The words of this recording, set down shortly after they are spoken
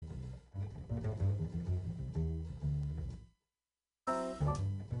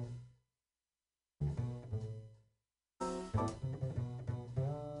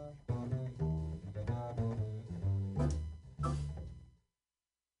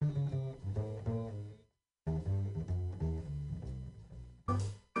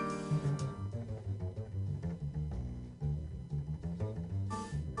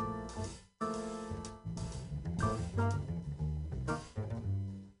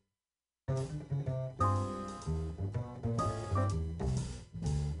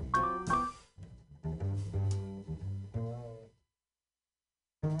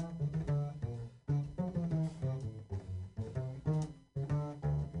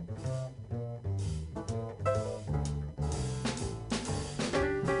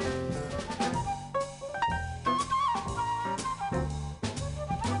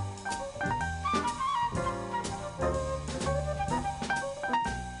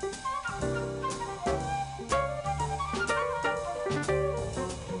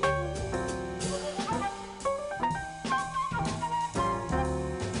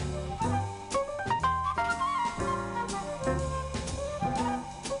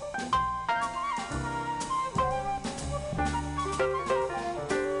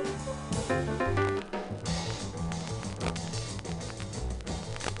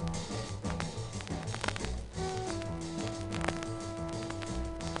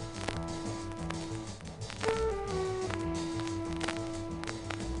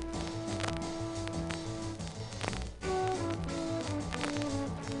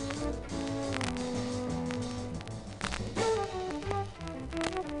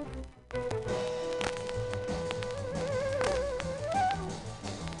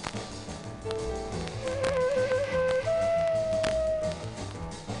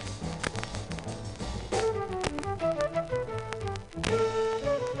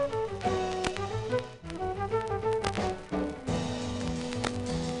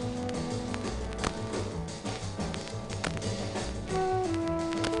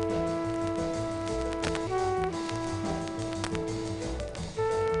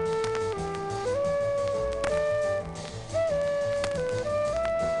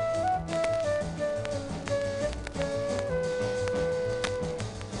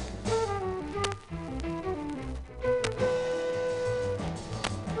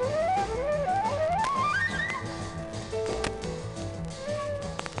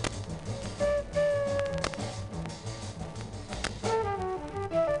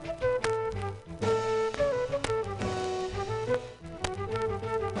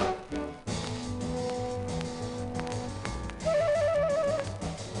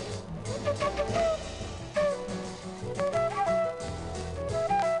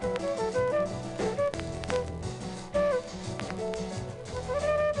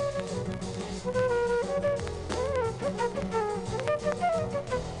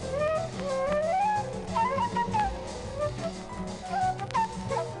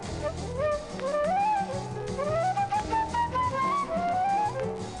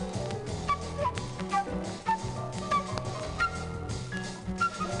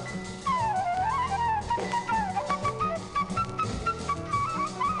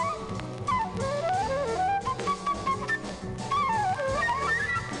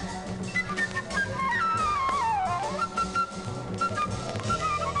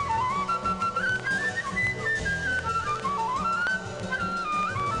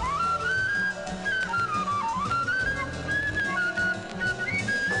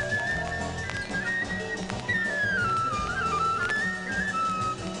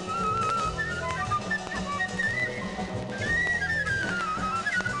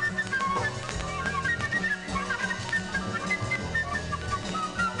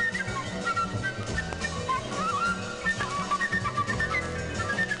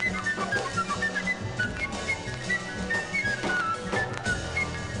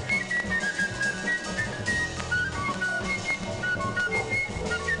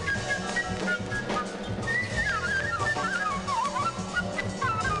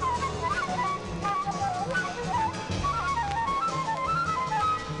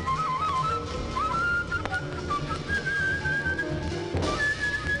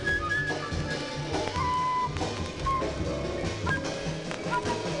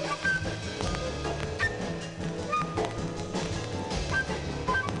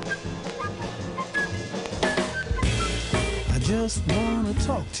just wanna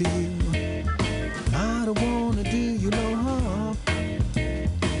talk to you. I don't wanna do you no harm.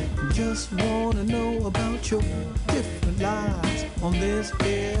 Just wanna know about your different lives on this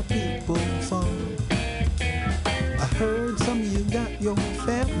here people farm. I heard some of you got your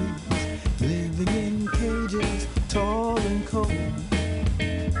families living in cages, tall and cold.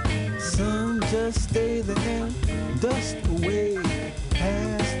 Some just stay there and dust away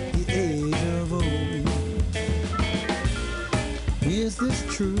past the age of old. Is this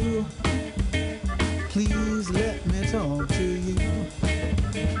true? Please let me talk to you.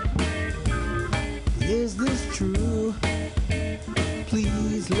 Is this true?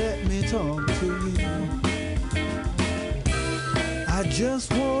 Please let me talk to you. I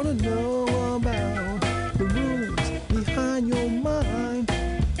just wanna know about the rules behind your mind.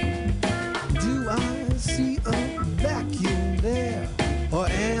 Do I see a vacuum there, or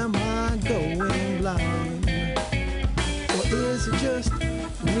am I going blind? Or is it just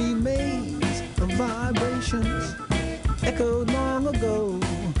remains of vibrations echoed long ago?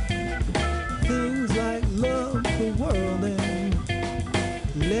 Things like love the world and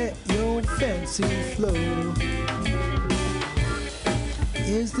let your fancy flow.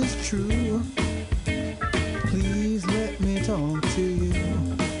 Is this true? Please let me talk to you.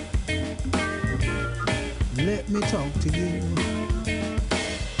 Let me talk to you.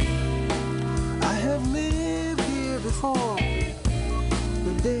 I have lived here before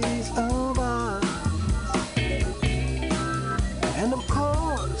the days of ours, and of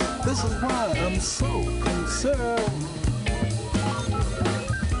course this is why I'm so concerned.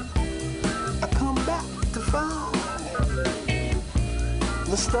 I come back to find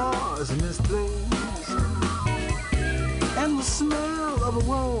the stars in this place, and the smell of a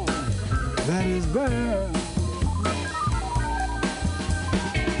world that is burned.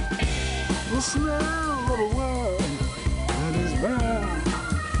 The smell of a world that is burned.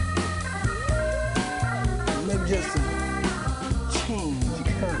 Maybe just a change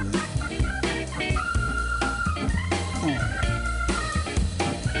occurring.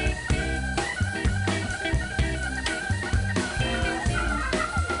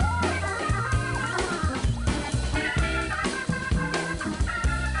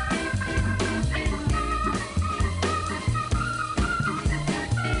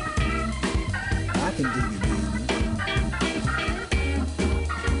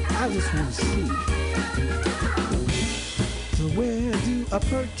 I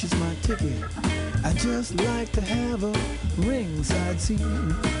purchase my ticket. I just like to have a ringside seat.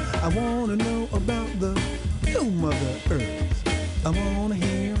 I wanna know about the new Mother Earth. I wanna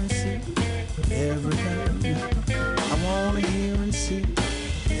hear and see everything. I wanna hear and see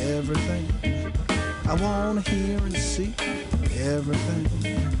everything. I wanna hear and see everything.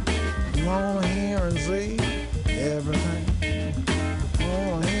 I wanna hear and see everything. I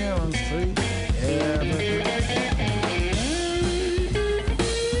wanna hear and see everything.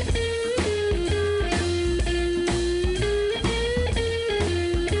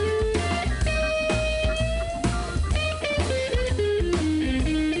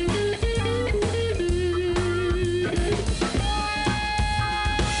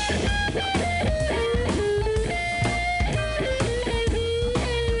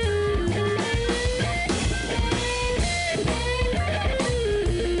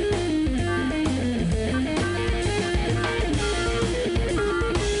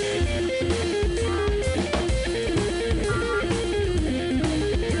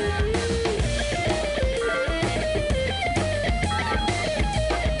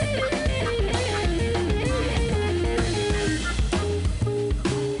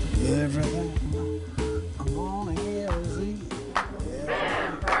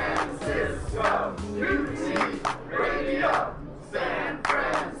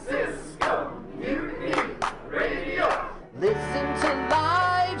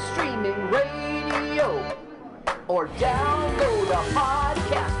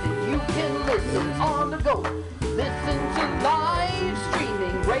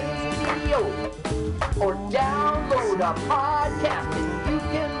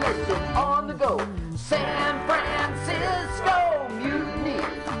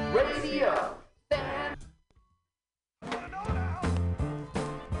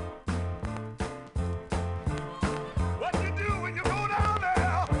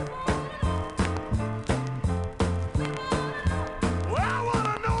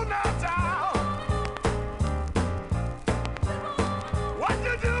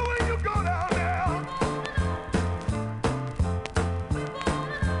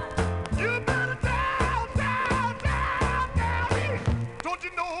 You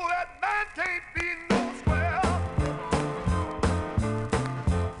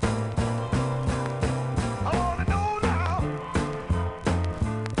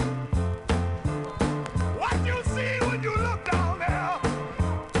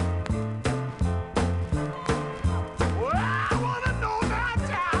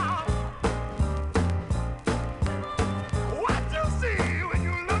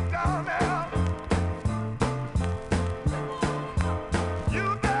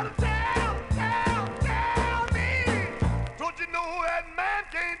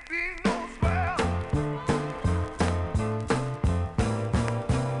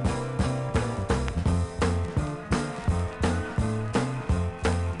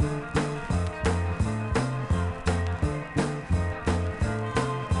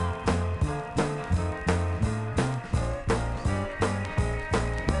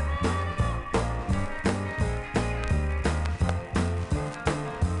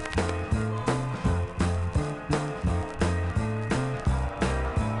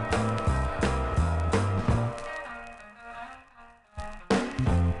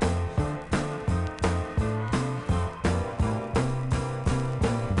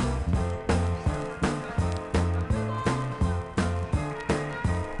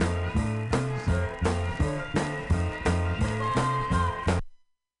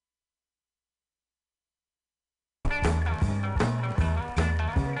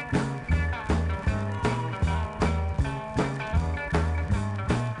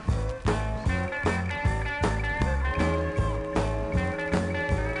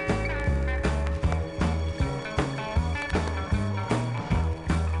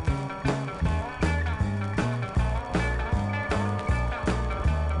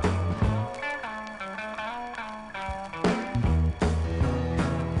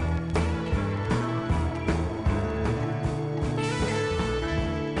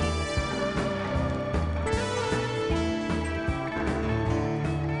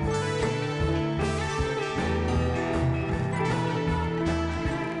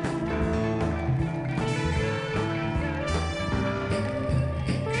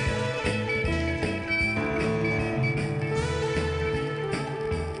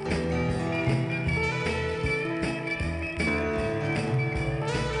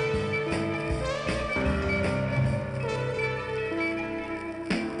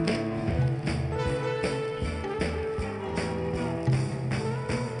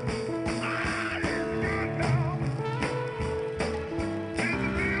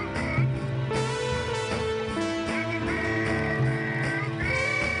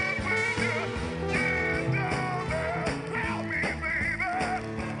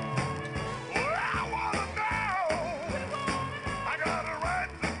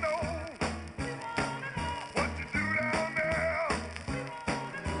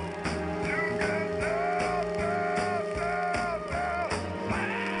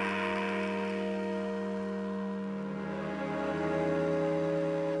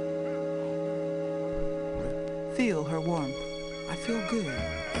Feel her warmth. I feel good.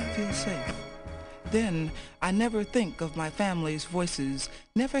 Feel safe. Then I never think of my family's voices,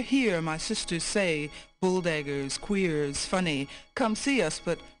 never hear my sisters say, bulldaggers, queers, funny, come see us,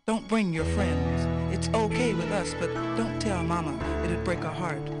 but don't bring your friends. It's okay with us, but don't tell mama, it'd break her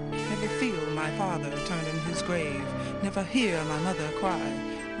heart. Never feel my father turn in his grave, never hear my mother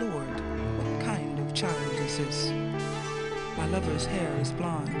cry, Lord, what kind of child is this? My lover's hair is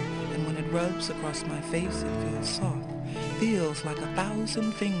blonde, and when it rubs across my face, it feels soft. Feels like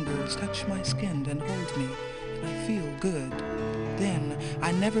 1,000 fingers touch my skin and hold me, and I feel good. Then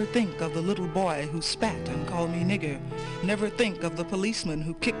I never think of the little boy who spat and called me nigger. Never think of the policeman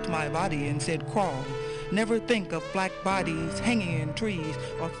who kicked my body and said crawl. Never think of black bodies hanging in trees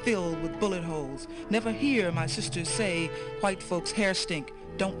or filled with bullet holes. Never hear my sisters say, white folks' hair stink.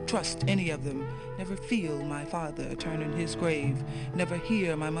 Don't trust any of them. Never feel my father turn in his grave. Never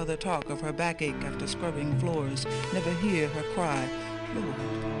hear my mother talk of her backache after scrubbing floors. Never hear her cry, Lord,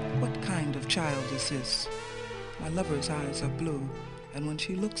 what kind of child is this? My lover's eyes are blue, and when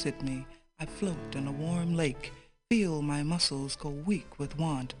she looks at me, I float in a warm lake. Feel my muscles go weak with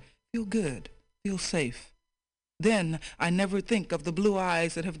want. Feel good. Feel safe. Then I never think of the blue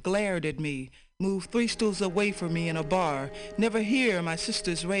eyes that have glared at me, move 3 stools away from me in a bar, never hear my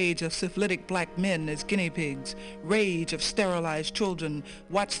sister's rage of syphilitic black men as guinea pigs, rage of sterilized children,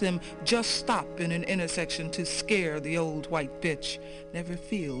 watch them just stop in an intersection to scare the old white bitch, never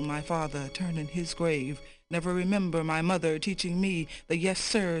feel my father turn in his grave, never remember my mother teaching me the yes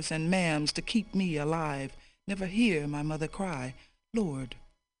sirs and ma'ams to keep me alive, never hear my mother cry, Lord,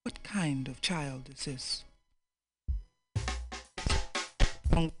 what kind of child is this?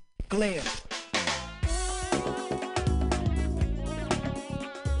 Glare.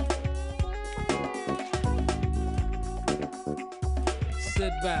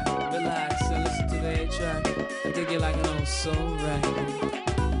 Sit back, relax, and listen to the 8-track. I dig it like an old soul record.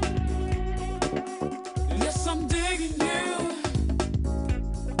 Yes, I'm digging you.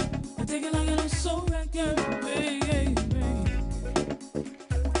 I dig it like an old soul record, baby.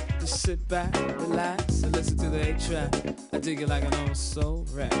 Just sit back, relax, and listen to the 8-track. I dig it like an old soul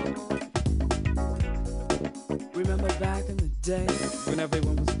record. Remember back in the day when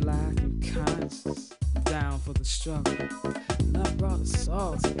everyone was black and conscious, down for the struggle. Love brought us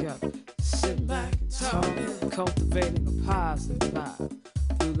all together, sitting back and talking, cultivating a positive vibe.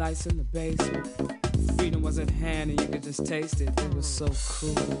 Blue lights in the basement, freedom was at hand and you could just taste it. It was so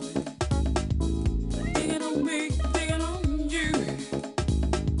cool. Digging on me, digging on you.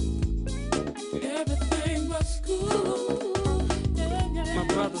 Everything was cool. Yeah, yeah. My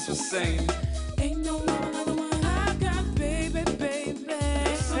brothers were saying, ain't no love another one I got, baby, baby.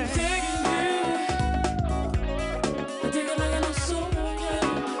 So I'm digging you. I dig it like I know so well.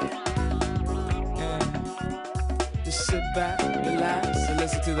 Yeah. Just sit back, relax, and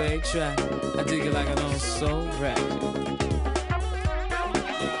listen to the 8-track. I dig it like I know so right.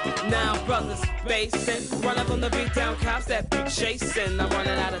 Now brothers basing, run up on the beat down cops that be chasing. I'm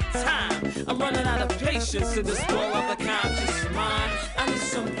running out of time, I'm running out of patience to just blow up the conscious mind. I need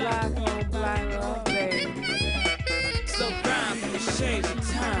some black on black love, baby. So grind for the changing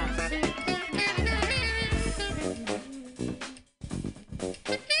times.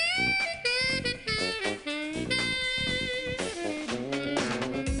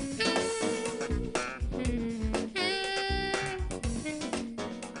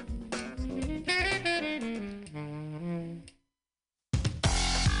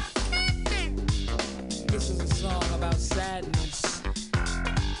 Sadness,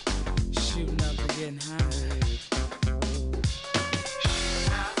 shooting up and getting high. Shooting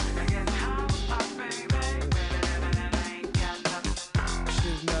up and getting high with my baby.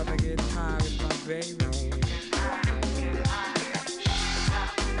 Shooting up and getting high with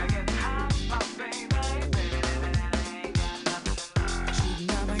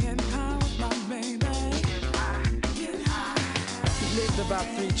my baby. Lived about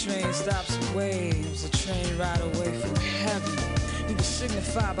 3 train stops away. It was a train ride away from heaven. He was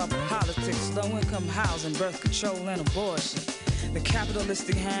signified by politics, low-income housing, birth control, and abortion. The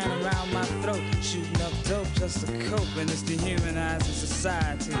capitalistic hand around my throat, shooting up dope just to cope, and it's dehumanizing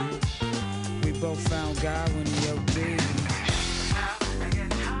society. We both found God when he OD'd.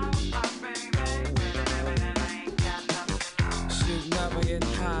 Shooting up and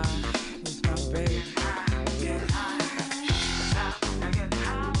getting high with my baby.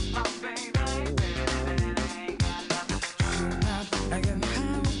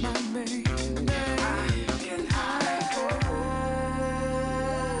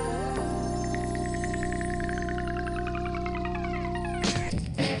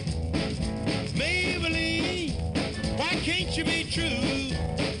 Can't you be true?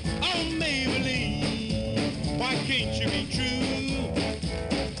 Oh, Maybelline, why can't you be true?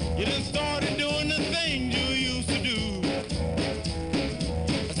 You done started doing the things you used to do.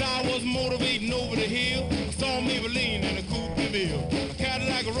 As I was motivating over the hill, I saw Maybelline in a coupe de ville. A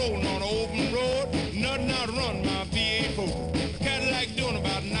Cadillac rolling on an open road, nothing out to run my V8 Focus. A Cadillac doing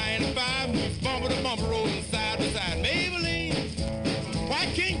about 95, bumper to bumper rolling side to side. Maybelline, why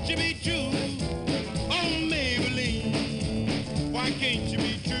can't you be true? Oh, Maybelline, why can't you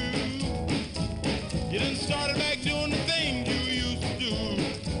be true? You done started back doing the things you used to do.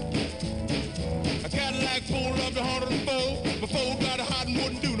 A Cadillac pulled up to 104, before got hot and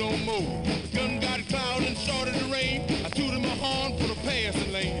wouldn't do no more. The gun got cloud and started to rain. I tooted my horn for the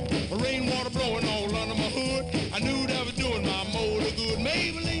passing lane. My rainwater blowing all under my hood. I knew that was doing my motor good.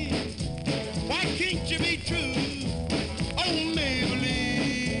 Maybelline, why can't you be true? Oh,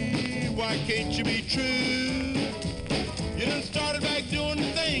 Maybelline, why can't you be true? You done started back doing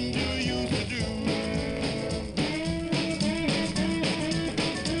the things you used to do.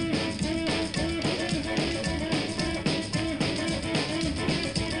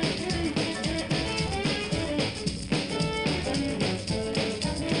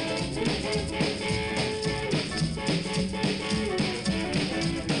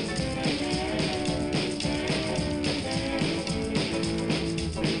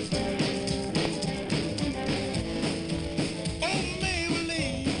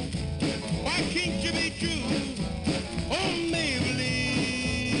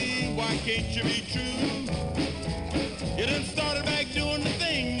 Can't you be true? You done started back doing the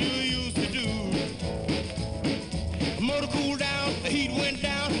thing you used to do. The motor cooled down, the heat went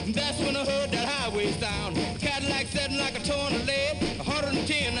down, and that's when I heard that highway sound. The Cadillac setting like a ton of lead,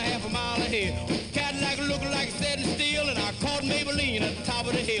 110 and a half a mile ahead. The Cadillac looking like it's setting still, and I caught Maybelline at the top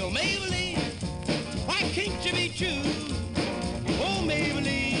of the hill. Maybelline, why can't you be true? Oh,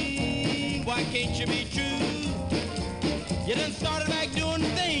 Maybelline, why can't you be true? You done started back doing the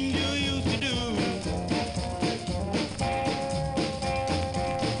thing you used to do.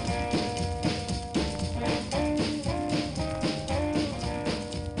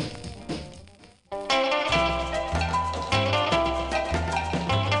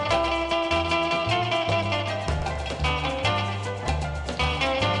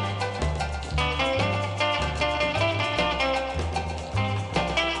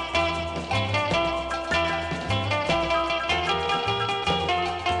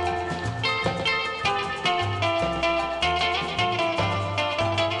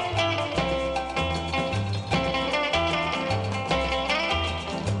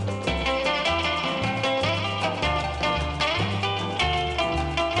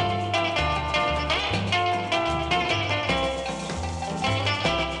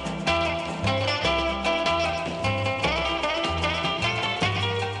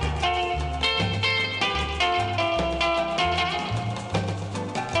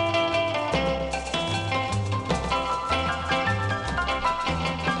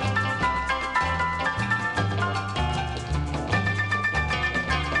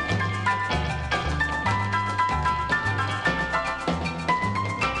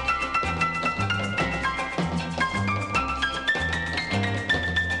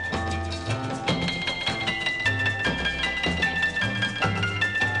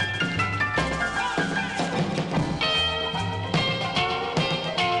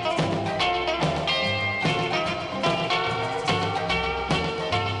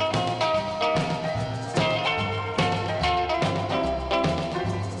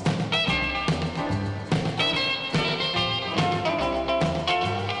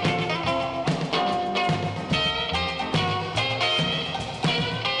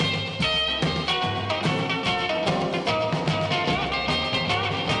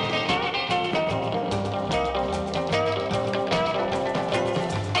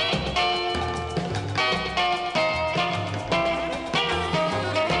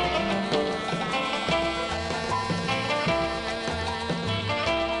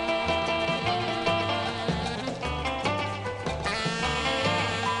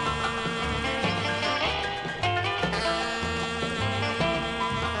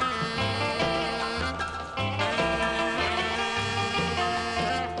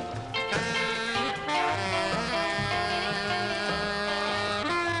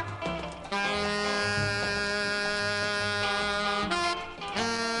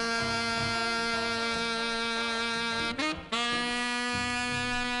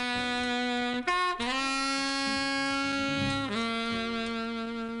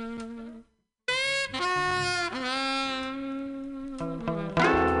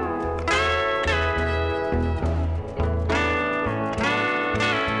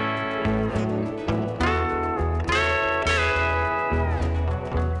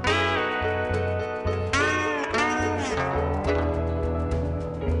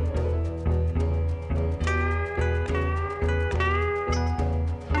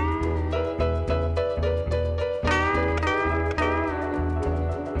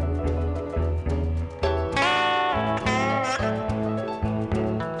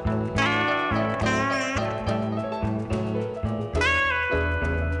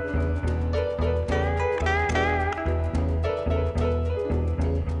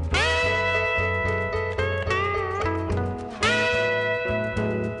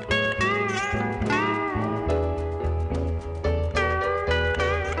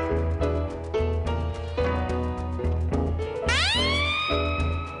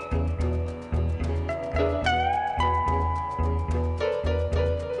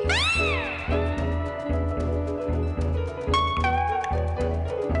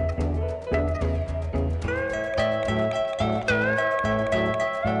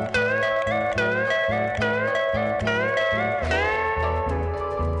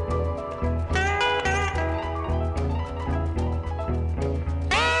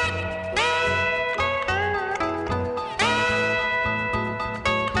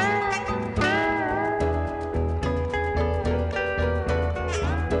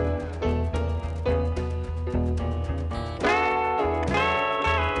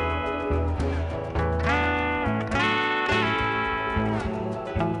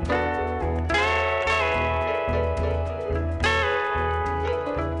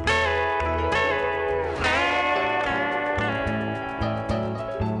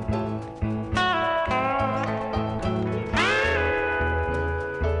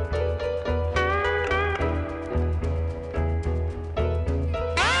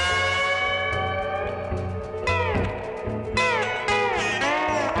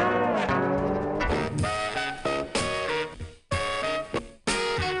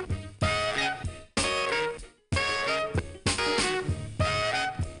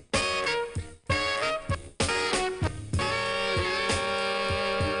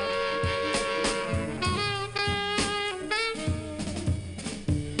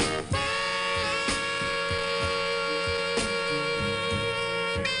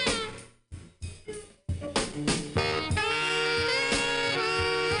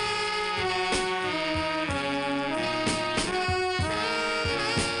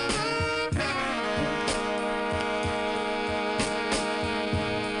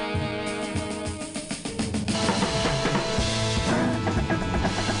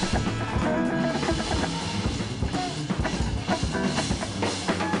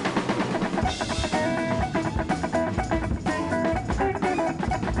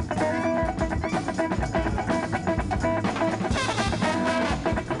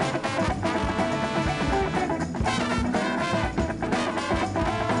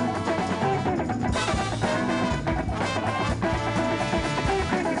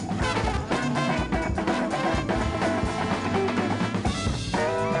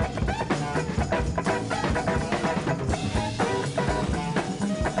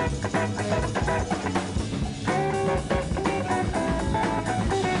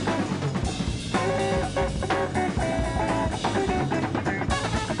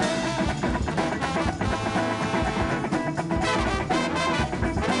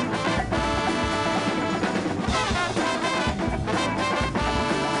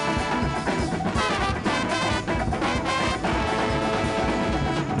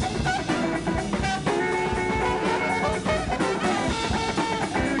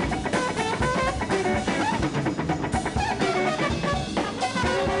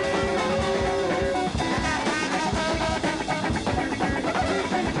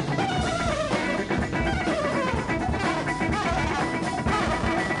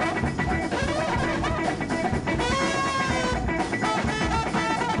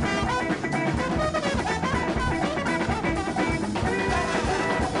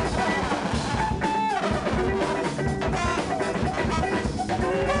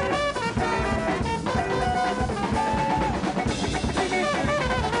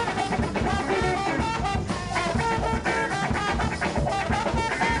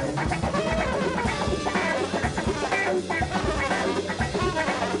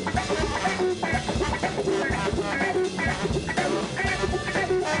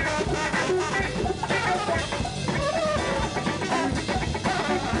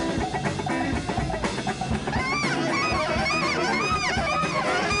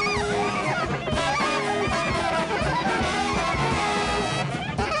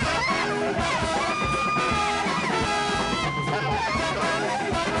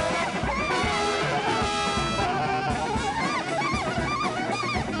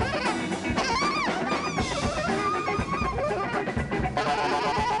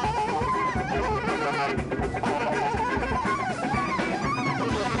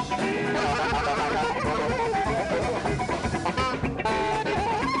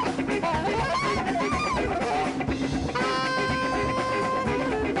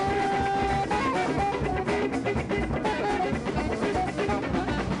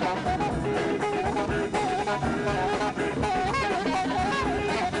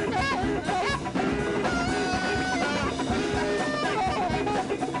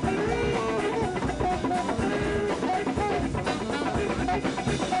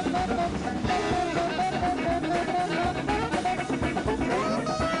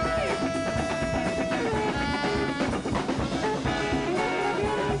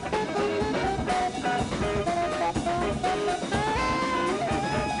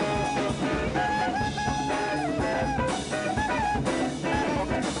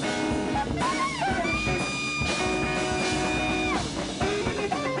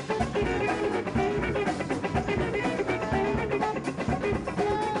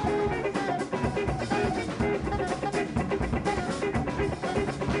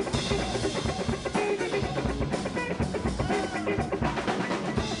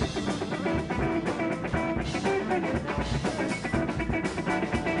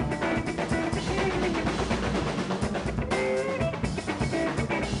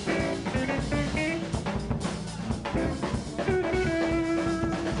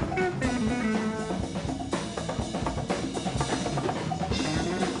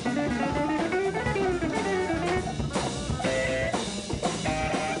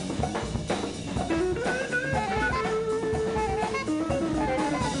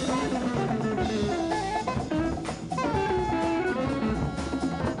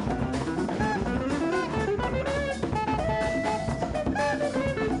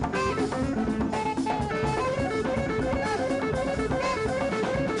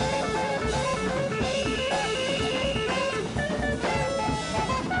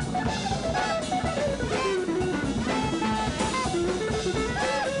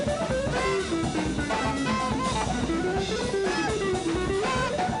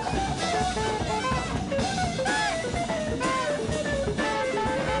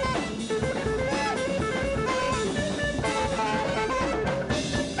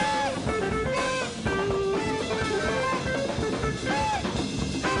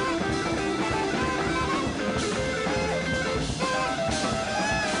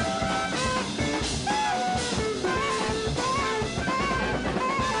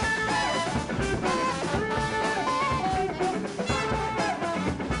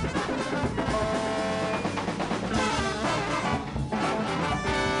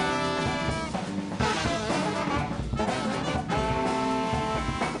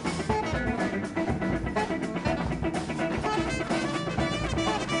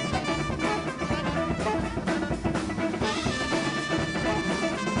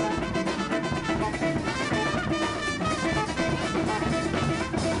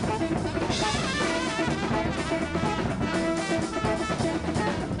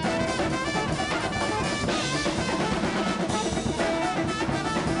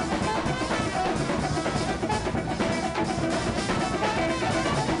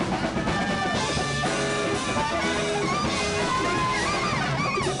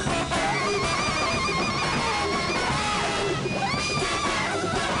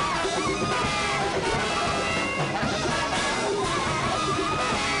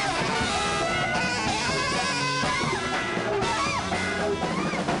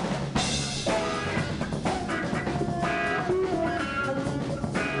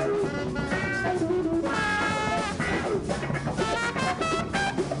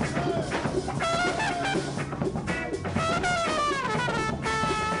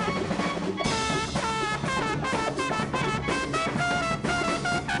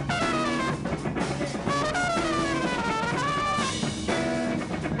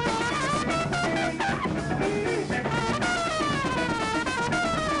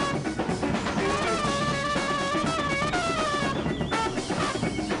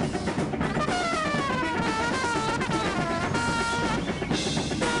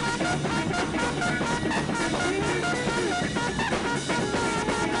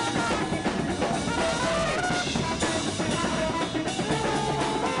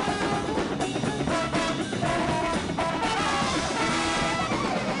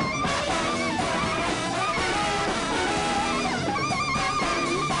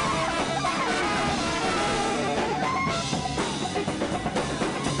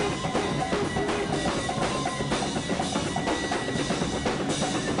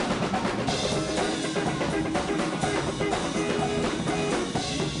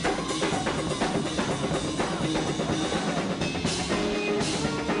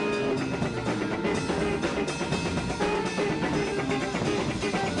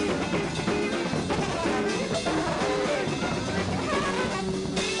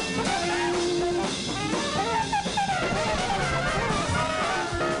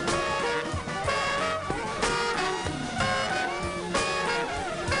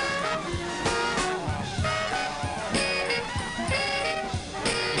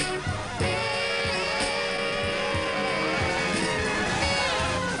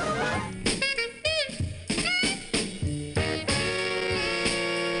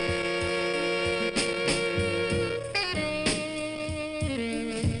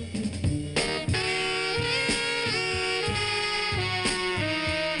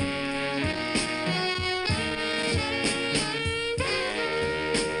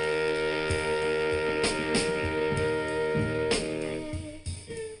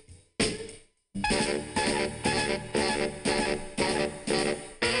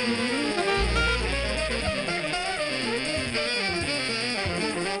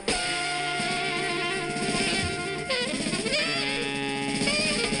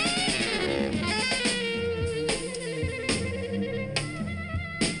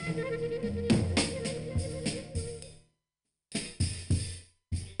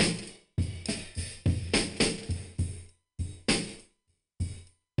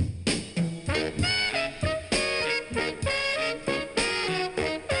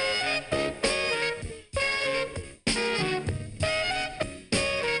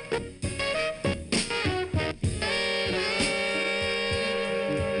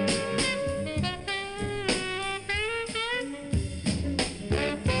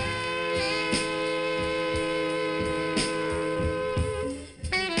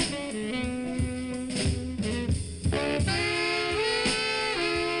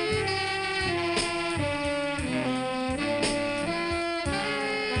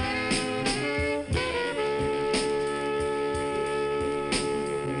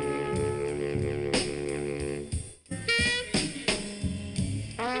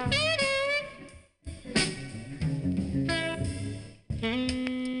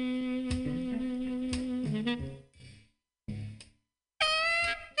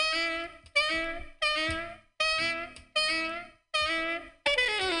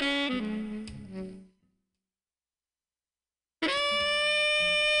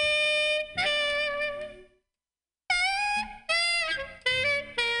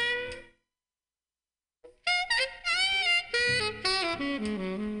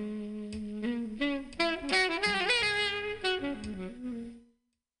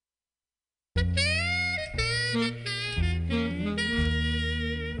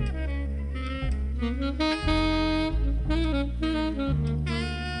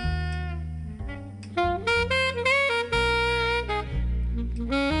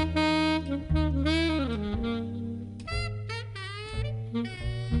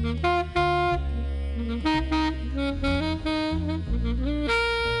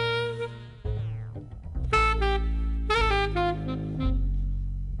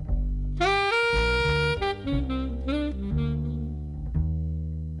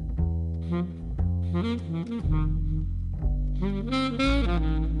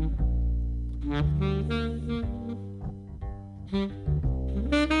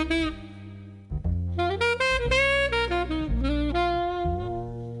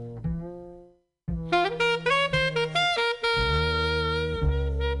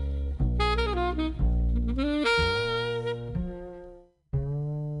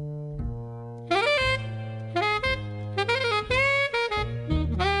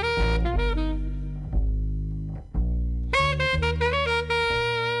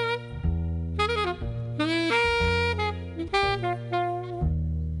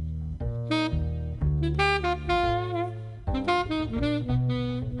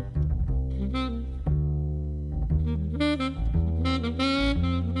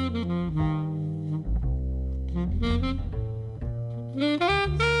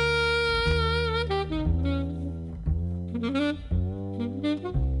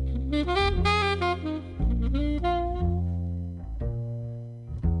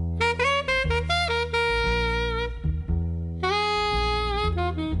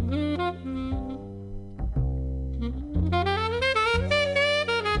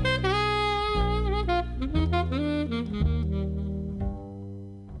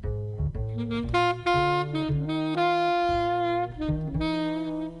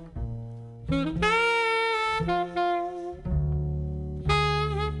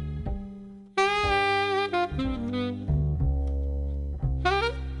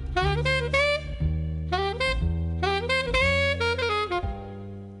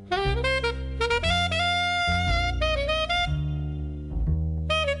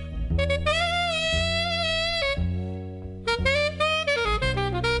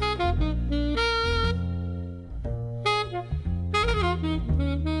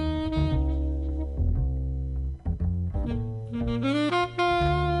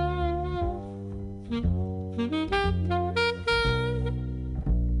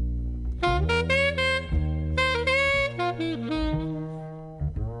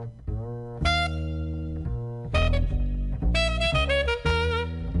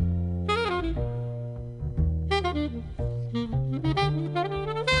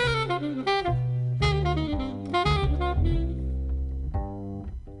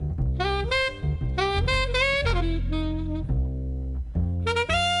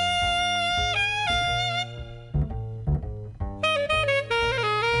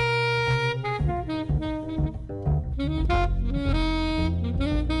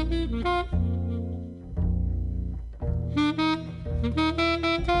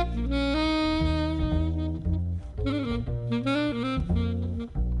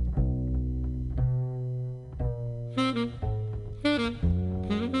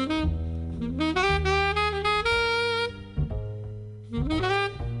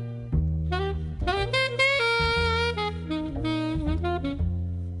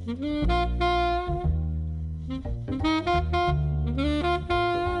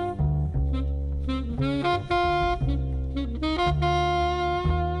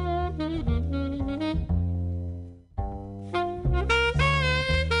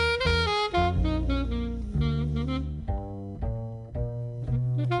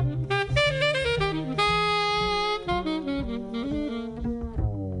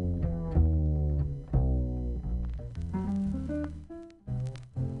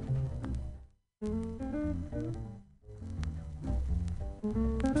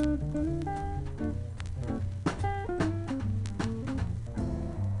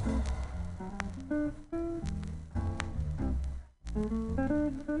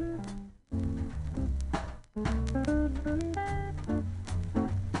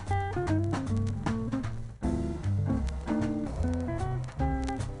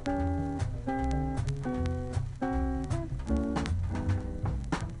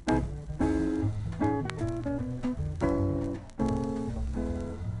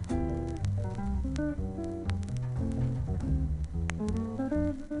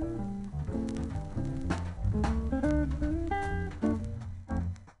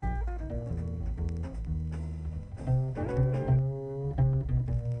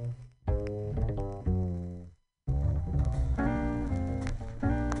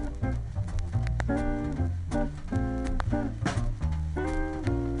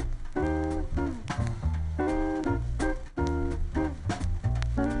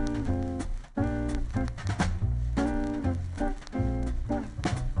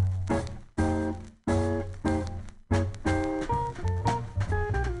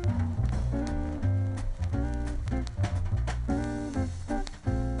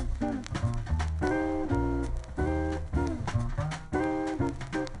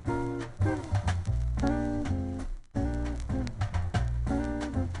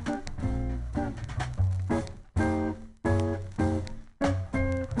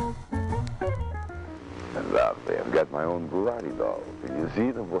 my own Goularte doll. Did you see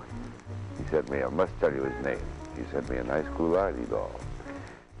the boy? He sent me, I must tell you his name. He sent me a nice Goularte doll.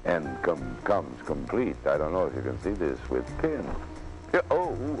 And comes complete, I don't know if you can see this, with pins. Oh,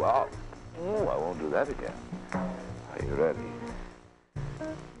 wow. Oh, I won't do that again. Are you ready?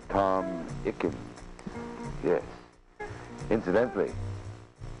 Tom Icken. Yes. Incidentally,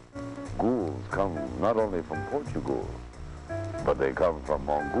 ghouls come not only from Portugal, but they come from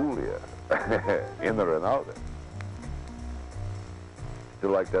Mongolia, inner and outer.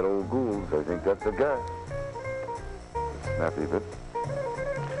 Still like that old ghouls, I think that's a guy. Snappy bit.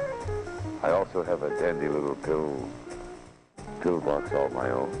 I also have a dandy little pill box all my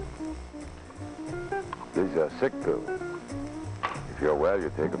own. This is a sick pill. If you're well,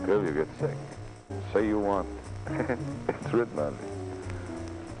 you take a pill, you get sick. Say you want. It's written on it.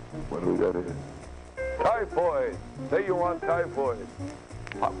 What do we got here? Typhoid. Say you want typhoid.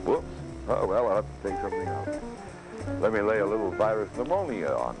 Oh, whoops. Oh, well, I'll have to take something else. Let me lay a little virus pneumonia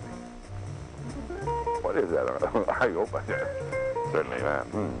on me. What is that? I hope I certainly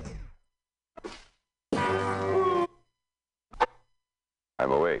am.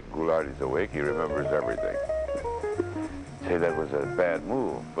 I'm awake. Goularte's awake. He remembers everything. Say that was a bad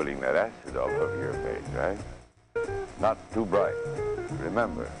move, putting that acid all over your face, right? Not too bright.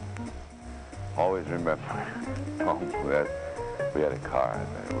 Remember. Always remember. Oh, we had a card,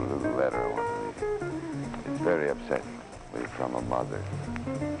 a little letter I want to read. It's very upsetting. It's from a mother.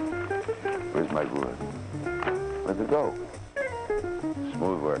 Where's my gourd? Where'd it go?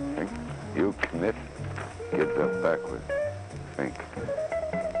 Smooth work, think. You knit. Kids up backwards. Think.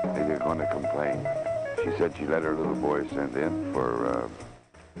 Maybe you're going to complain. She said she let her little boy send in for,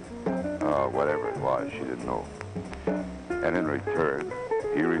 whatever it was. She didn't know. And in return,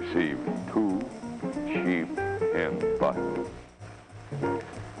 he received 2 cheap tin buttons.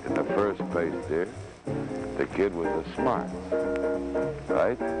 In the first place, dear, the kid was a smart,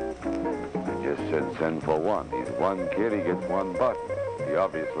 right? He just said send for 1. He's 1 kid, he gets 1 button. He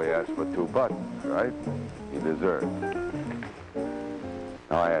obviously asked for 2 buttons, right? He deserves.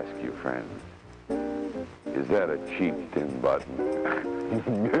 Now I ask you, friends, is that a cheap tin button?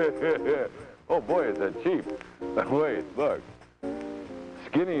 Oh boy, is that cheap. Wait, look.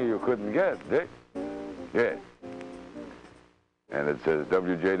 Skinnier you couldn't get, Dick. Yes. And it says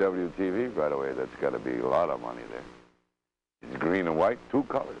WJW-TV, by the way. That's got to be a lot of money there. It's green and white, 2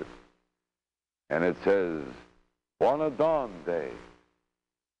 colors. And it says, Buona Dawn Day.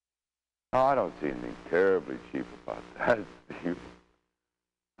 Oh, I don't see anything terribly cheap about that.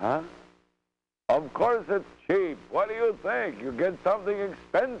 Huh? Of course it's cheap. What do you think? You get something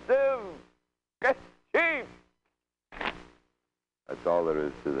expensive? It's cheap. That's all there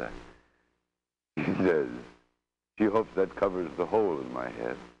is to that. He says, she hopes that covers the hole in my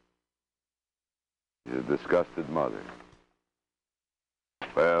head. She's a disgusted mother.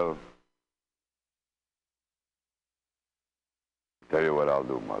 Well, tell you what I'll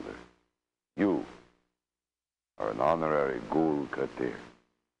do, Mother. You are an honorary ghoul katir.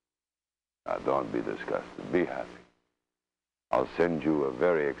 Now, don't be disgusted. Be happy. I'll send you a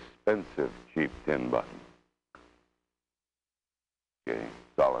very expensive, cheap tin button. Okay,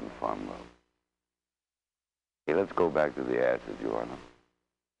 solid fun, love. Okay, let's go back to the acid, you wanna?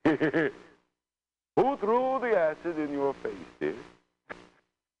 Who threw the acid in your face, dear?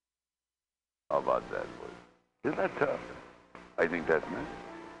 How about that, boy? Isn't that tough? I think that's nice.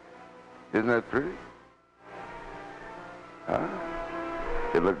 Isn't that pretty? Huh?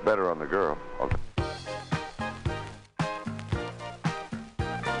 It looked better on the girl. Okay.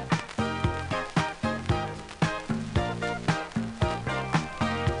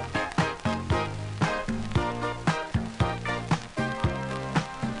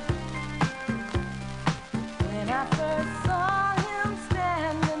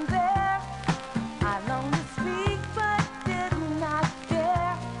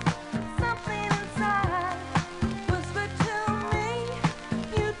 Something inside whispered to me,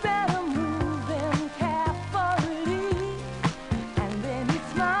 you'd better move in.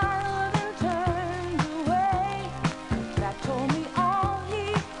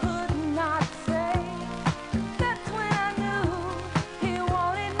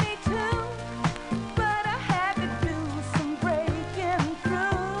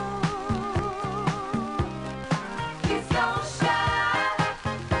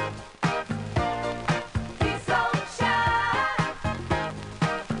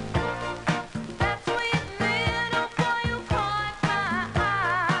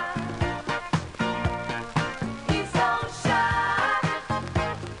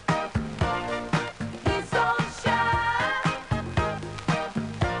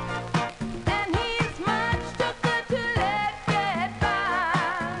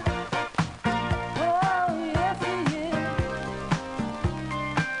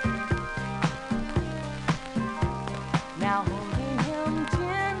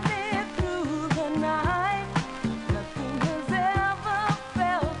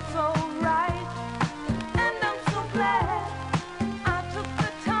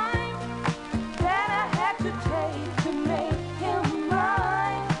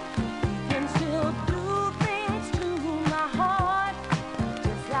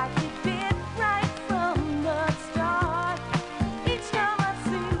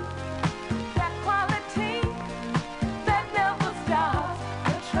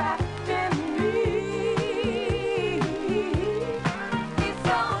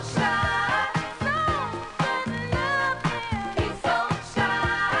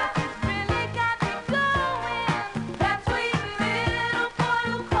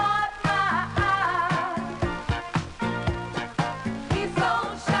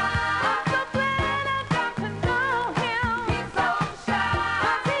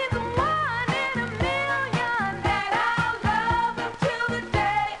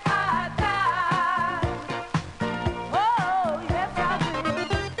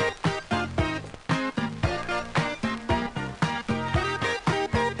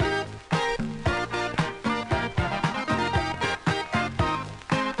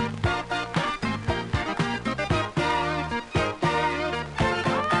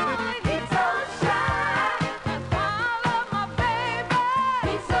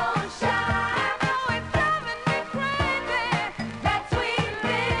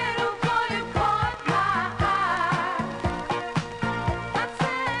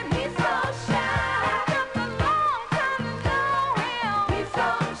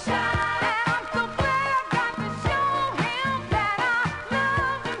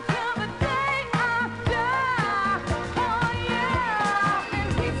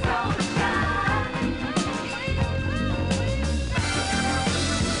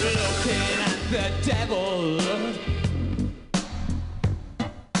 devil,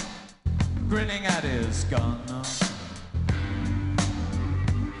 grinning at his gun.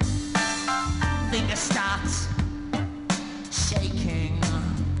 Finger starts shaking.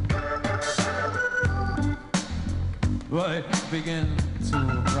 I begin to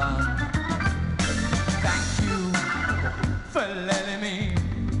run. Thank you for letting me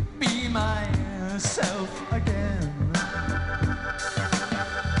be myself again.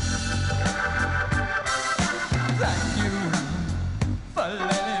 Thank you for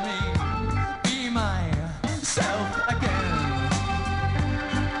letting me be myself again.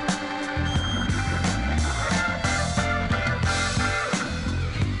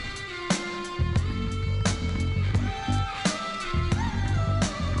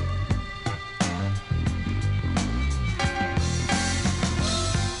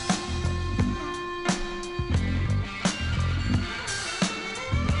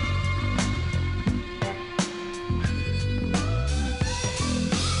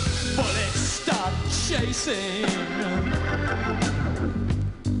 Chasing,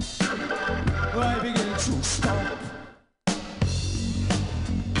 I begin to stop.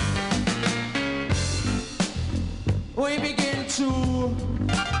 We begin to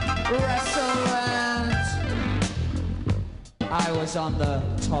wrestle and I was on the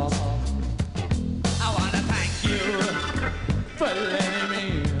top. I wanna thank you for letting me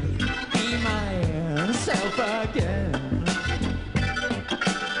be myself again.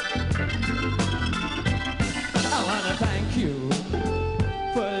 Thank you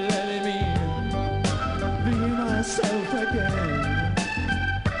for letting me be myself again.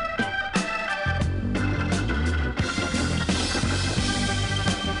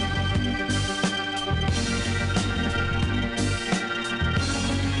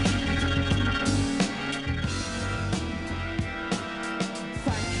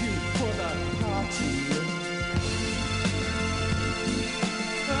 Thank you for the party.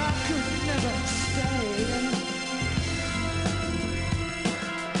 I could never stay.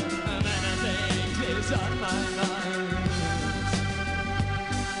 On my mind,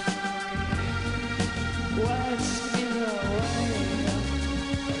 what's in the way?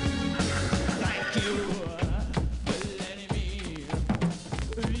 Thank you for letting me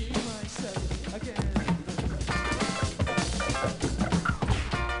be myself again.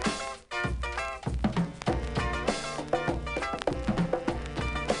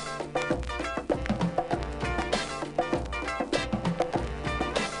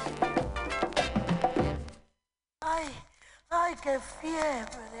 Ay, qué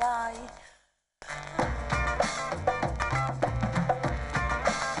fiebre hay.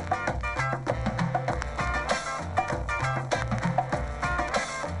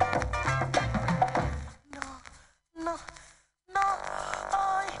 No,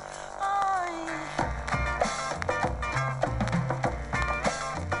 ay, ay.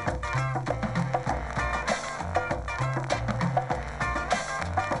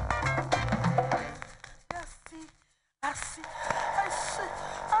 Así,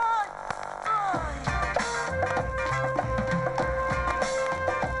 ay,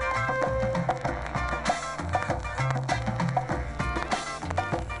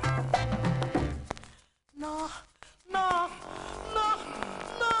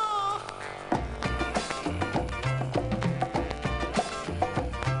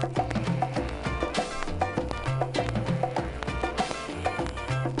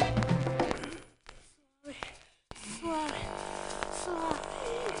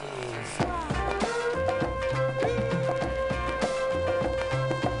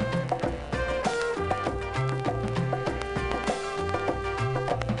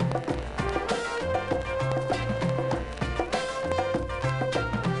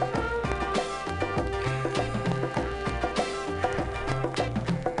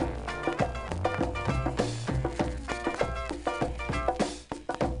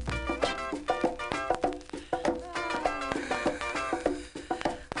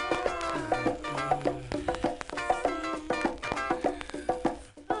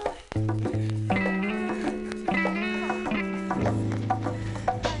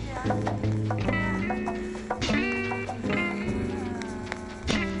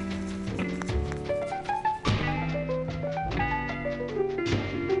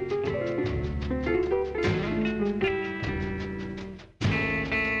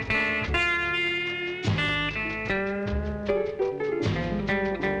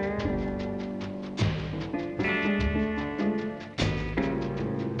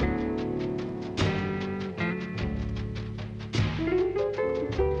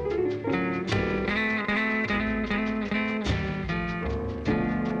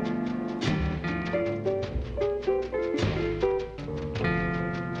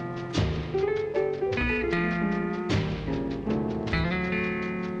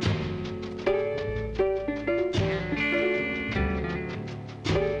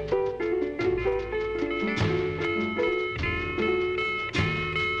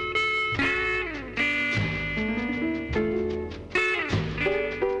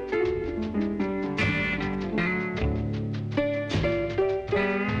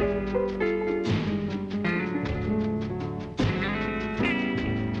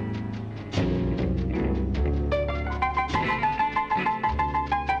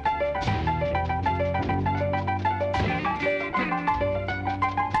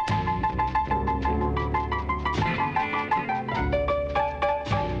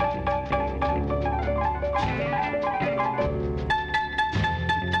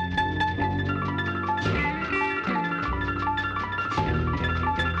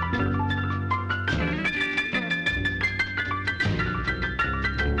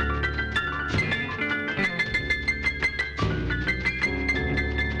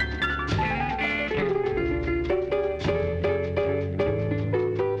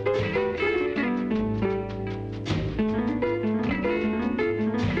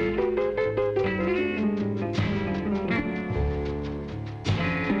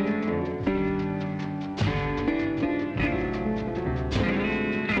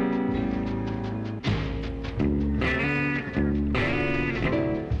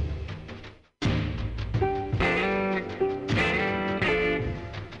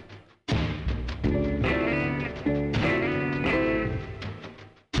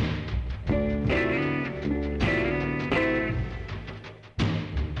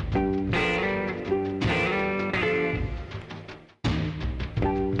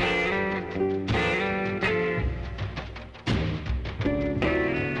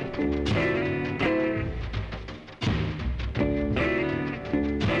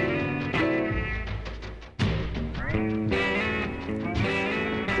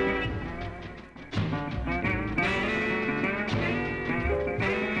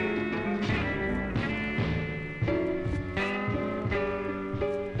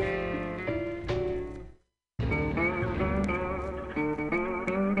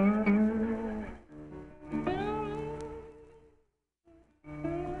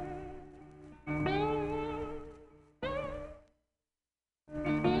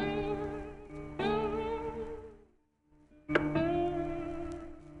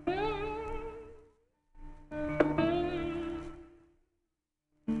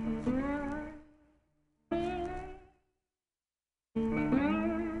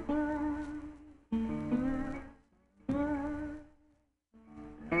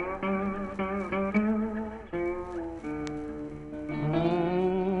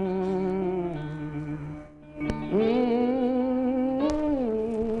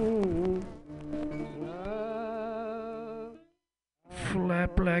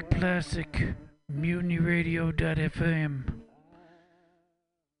 like plastic, MutinyRadio.fm.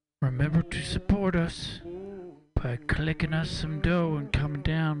 Remember to support us by clicking us some dough and coming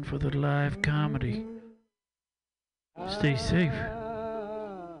down for the live comedy. Stay safe.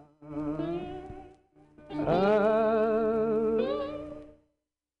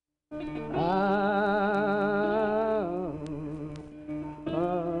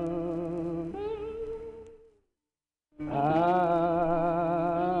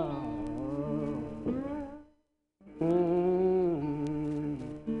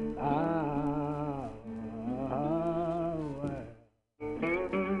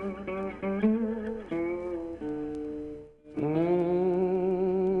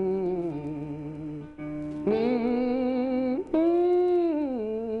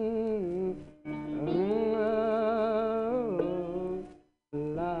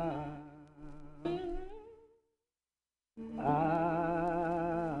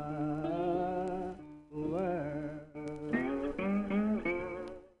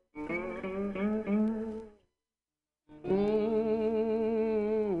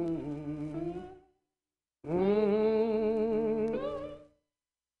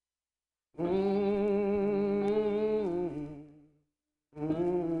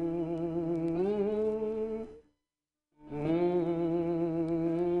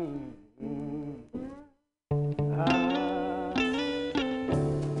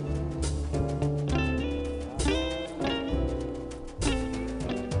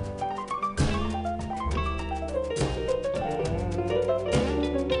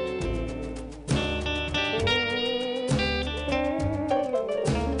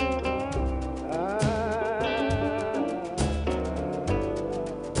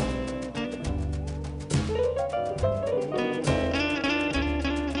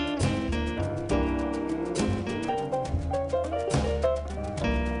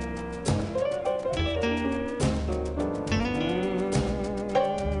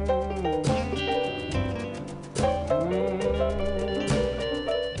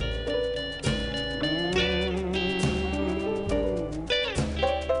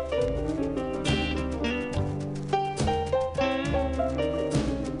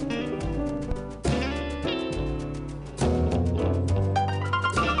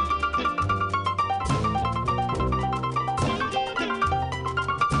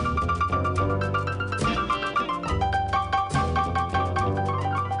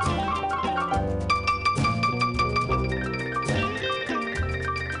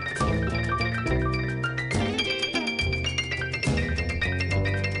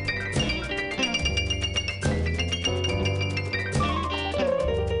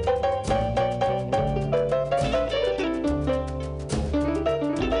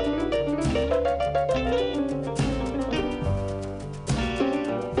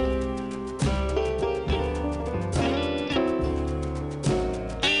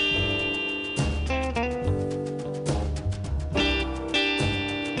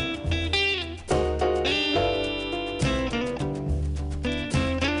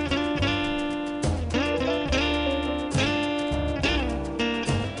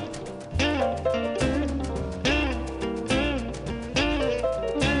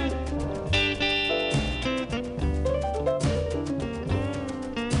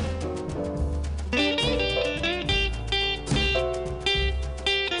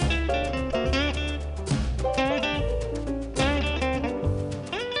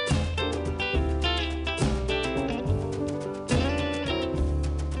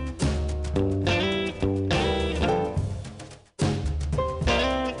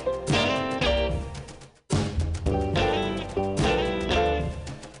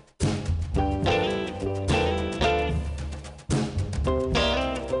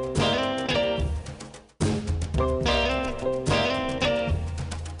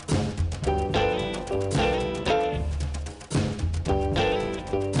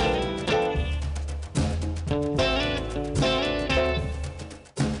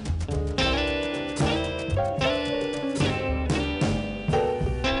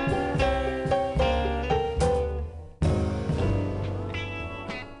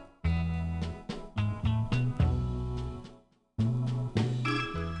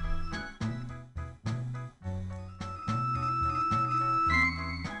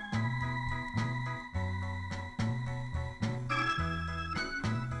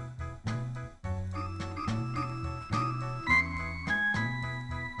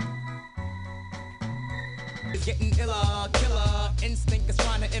 Getting iller, killer instinct is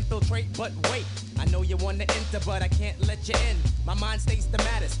trying to infiltrate, but wait, I know you want to enter, but I can't let you in. My mind stays the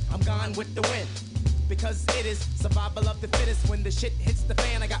maddest, I'm gone with the wind. because it is survival of the fittest. When the shit hits the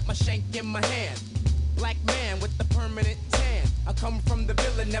fan, I got my shank in my hand. Black man with the permanent tan. I come from the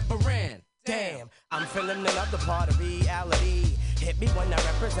villa, never ran. Damn, I'm feeling another part of reality. Hit me when I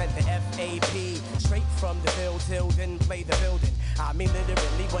represent the FAP. Straight from the field till then play the building. I mean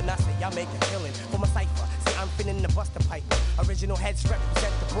literally when I say I make a killing. For my cipher, see I'm finna the buster pipe. Original heads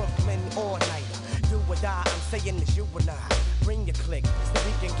represent the Brooklyn all-nighter. Do or die, I'm saying it's you and I. Bring your click so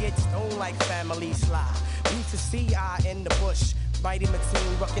we can get stoned like family sly. We to see I in the bush. Mighty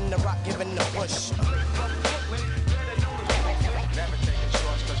Mateen rocking the rock, giving the push. Never taking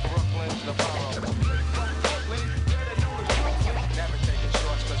shorts, cause Brooklyn's the borough. Never taking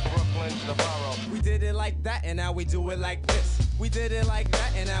shorts, cause Brooklyn's the borough. We did it like that, and now we do it like this. We did it like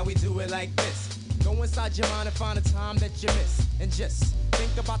that, and now we do it like this. Go inside your mind and find a time that you miss. And just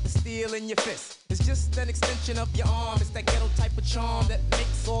think about the steel in your fist. It's just an extension of your arm. It's that ghetto type of charm that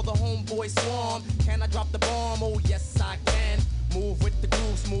makes all the homeboys swarm. Can I drop the bomb? Oh, yes, I can. Move with the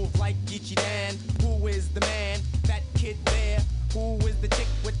groove, smooth like Geechee Dan. Who is the man? That kid there. Who is the chick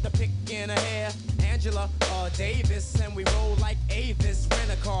with the pick in her hair? Angela Davis, and we roll like Avis.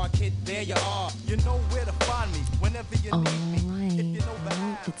 Rent a car, kid, there you are. You know where to find me whenever you need me.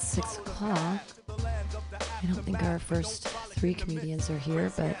 Well, it's 6 o'clock. I don't think our first 3 comedians are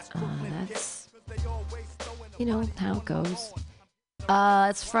here, but that's, you know, how it goes.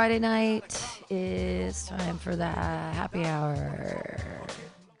 It's Friday night. It's time for the happy hour.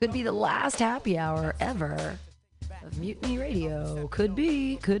 Could be the last happy hour ever of Mutiny Radio. Could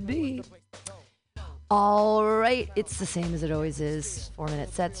be. All right, it's the same as it always is.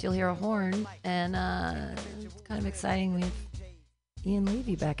 4-minute sets. You'll hear a horn, and it's kind of exciting. We have Ian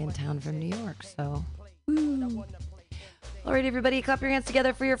Levy back in town from New York, so woo. All right, everybody, clap your hands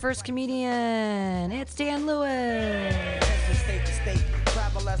together for your first comedian. It's Dan Lewis. State to state,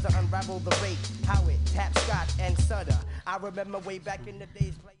 travel as I unravel the rate. Howard, Tap, Scott, and Sutter. I remember way back in the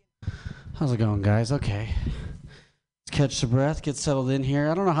days playing. How's it going, guys? Okay. Let's catch the breath, get settled in here. I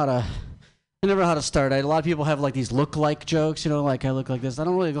never know how to start. A lot of people have like these look-like jokes, you know, like I look like this. I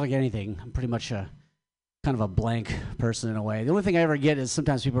don't really look like anything. I'm pretty much kind of a blank person in a way. The only thing I ever get is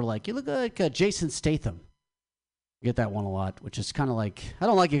sometimes people are like, you look like Jason Statham. I get that one a lot, which is kind of like, I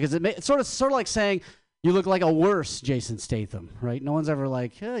don't like it because it's sort of like saying you look like a worse Jason Statham, right? No one's ever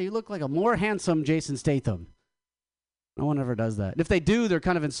like, yeah, you look like a more handsome Jason Statham. No one ever does that. And if they do, they're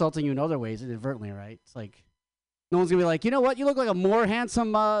kind of insulting you in other ways inadvertently, right? It's like, no one's going to be like, you know what? You look like a more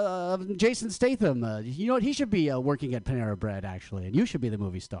handsome Jason Statham. You know what? He should be working at Panera Bread, actually, and you should be the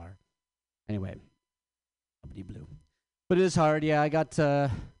movie star. Anyway. Blue. But it is hard, yeah.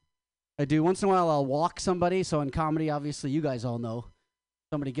 I do. Once in a while, I'll walk somebody. So in comedy, obviously, you guys all know.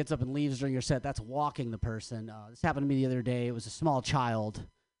 Somebody gets up and leaves during your set. That's walking the person. This happened to me the other day. It was a small child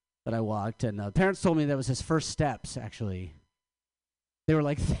that I walked, and parents told me that was his first steps, actually. They were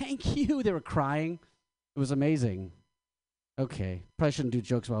like, thank you. They were crying. It was amazing. Okay. Probably shouldn't do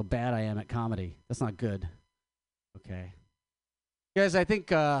jokes about how bad I am at comedy. That's not good. Okay. Guys, I think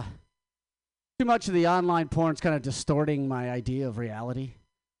too much of the online porn's kind of distorting my idea of reality.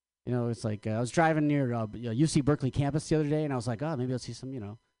 You know, it's like I was driving near UC Berkeley campus the other day, and I was like, oh, maybe I'll see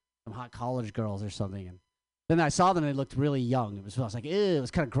some hot college girls or something. And then I saw them, and they looked really young. I was like, ew, it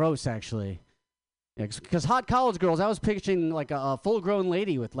was kind of gross, actually. Because hot college girls, I was picturing like a full-grown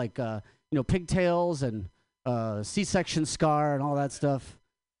lady with like, pigtails and C-section scar and all that stuff.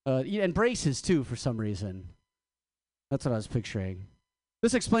 And braces, too, for some reason. That's what I was picturing.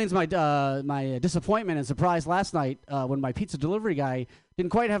 This explains my disappointment and surprise last night when my pizza delivery guy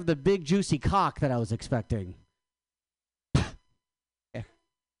didn't quite have the big, juicy cock that I was expecting. Yeah.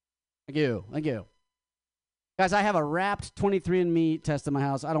 Thank you. Guys, I have a wrapped 23andMe test in my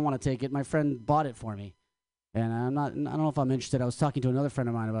house. I don't want to take it. My friend bought it for me. And I don't know if I'm interested. I was talking to another friend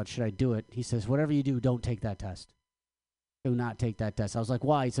of mine about should I do it. He says, whatever you do, don't take that test. Do not take that test. I was like,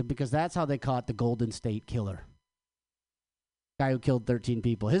 why? He said, because that's how they caught the Golden State Killer. Guy who killed 13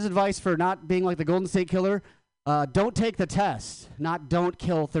 people. His advice for not being like the Golden State Killer, don't take the test, not don't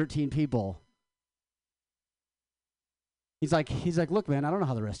kill 13 people. He's like, look, man, I don't know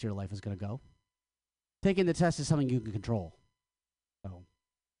how the rest of your life is going to go. Taking the test is something you can control. So,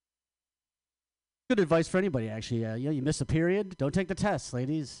 good advice for anybody, actually. You miss a period, don't take the test,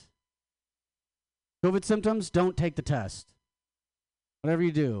 ladies. COVID symptoms, don't take the test. Whatever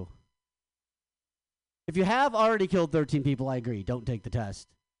you do. If you have already killed 13 people, I agree. Don't take the test.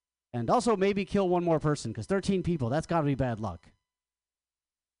 And also maybe kill one more person, because 13 people, that's got to be bad luck.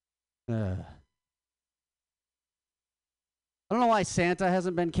 I don't know why Santa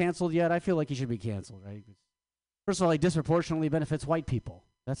hasn't been canceled yet. I feel like he should be canceled, right? First of all, he disproportionately benefits white people.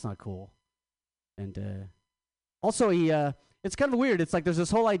 That's not cool. And also, it's kind of weird. It's like there's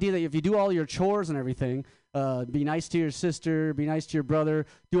this whole idea that if you do all your chores and everything, be nice to your sister, be nice to your brother,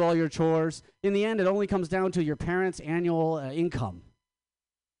 do all your chores. In the end, it only comes down to your parents' annual income.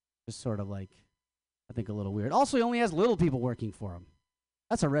 Just sort of like, I think, a little weird. Also, he only has little people working for him.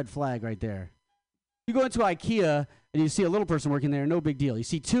 That's a red flag right there. You go into IKEA and you see a little person working there, no big deal. You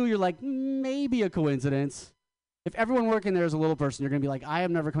see two, you're like, maybe a coincidence. If everyone working there is a little person, you're going to be like, I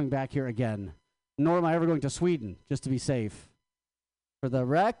am never coming back here again. Nor am I ever going to Sweden, just to be safe. For the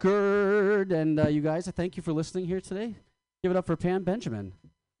record, and you guys, I thank you for listening here today. Give it up for Pam Benjamin.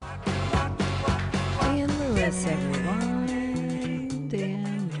 Dan Lewis, everyone.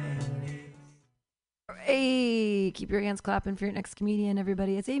 Dan Lewis. Hey, keep your hands clapping for your next comedian,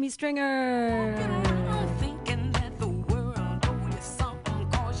 everybody. It's Amy Stringer.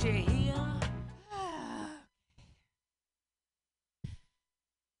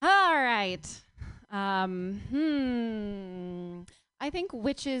 All right. I think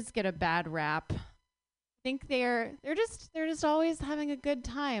witches get a bad rap. I think they're just always having a good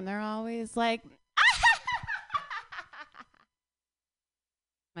time. They're always like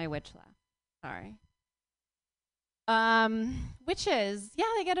my witch laugh. Sorry. Witches, yeah,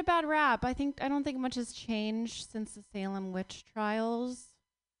 they get a bad rap. I don't think much has changed since the Salem witch trials.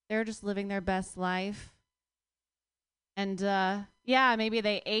 They're just living their best life. And yeah, maybe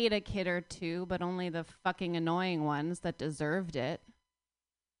they ate a kid or two, but only the fucking annoying ones that deserved it.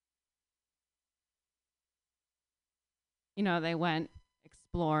 You know, they went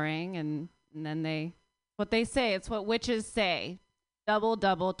exploring and then what they say, it's what witches say. Double,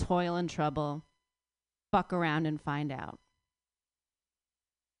 double, toil and trouble. Fuck around and find out.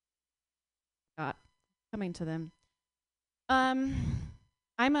 God, coming to them. I'm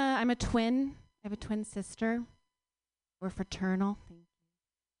a twin. I have a twin sister. We're fraternal. Thank you.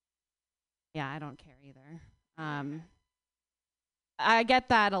 Yeah, I don't care either. I get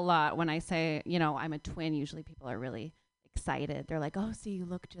that a lot when I say, I'm a twin. Usually people are really excited. They're like, oh, so you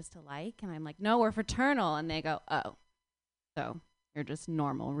look just alike? And I'm like, no, we're fraternal. And they go, oh, so you're just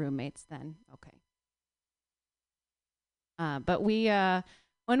normal roommates then. Okay. But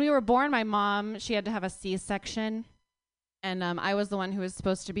when we were born, my mom, she had to have a C-section. And I was the one who was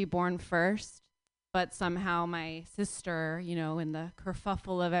supposed to be born first. But somehow my sister, in the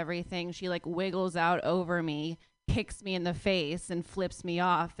kerfuffle of everything, she like wiggles out over me, kicks me in the face, and flips me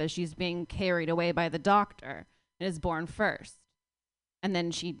off as she's being carried away by the doctor and is born first. And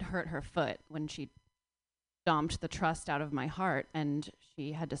then she hurt her foot when she stomped the trust out of my heart, and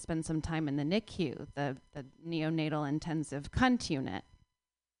she had to spend some time in the NICU, the neonatal intensive cunt unit,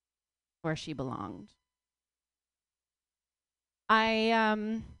 where she belonged.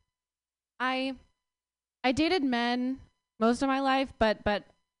 I dated men most of my life, but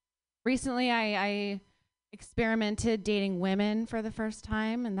recently I experimented dating women for the first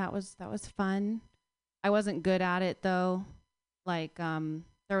time, and that was fun. I wasn't good at it though. Like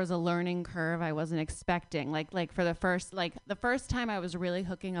there was a learning curve I wasn't expecting. Like for the first time I was really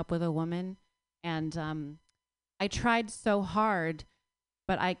hooking up with a woman, and I tried so hard,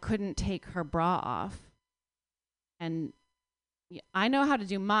 but I couldn't take her bra off. And I know how to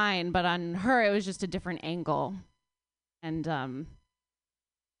do mine, but on her, it was just a different angle. And,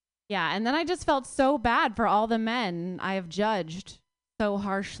 yeah, and then I just felt so bad for all the men I have judged so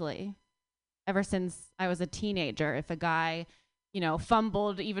harshly ever since I was a teenager. If a guy,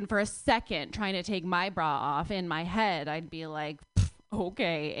 fumbled even for a second trying to take my bra off, in my head, I'd be like,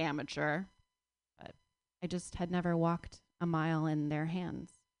 okay, amateur. But I just had never walked a mile in their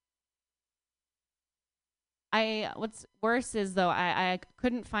hands. What's worse is though I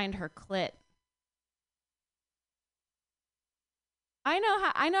couldn't find her clit. I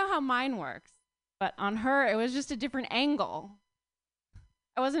know how mine works, but on her it was just a different angle.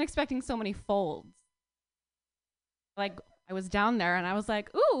 I wasn't expecting so many folds. Like I was down there and I was like,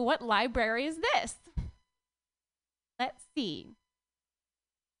 "Ooh, what library is this? Let's see."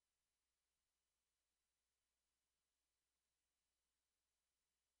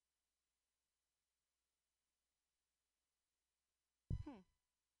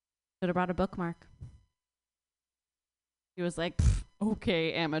 Should have brought a bookmark. He was like,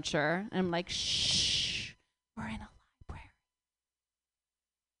 okay, amateur. And I'm like, shh, we're in a library.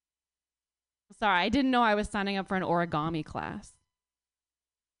 Sorry, I didn't know I was signing up for an origami class.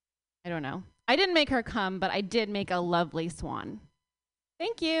 I don't know. I didn't make her come, but I did make a lovely swan.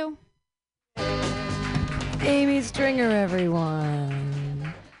 Thank you. Amy Stringer,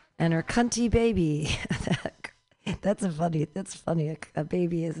 everyone. And her cunty baby. That's funny. A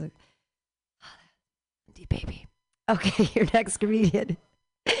baby is a cunty baby. Okay, your next comedian.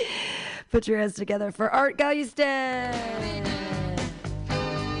 Put your hands together for Art Galliston.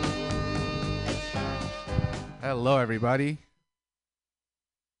 Hello, everybody.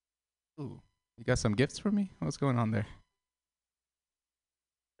 Ooh, you got some gifts for me? What's going on there?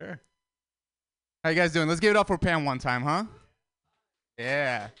 Sure. How you guys doing? Let's give it up for Pam one time, huh?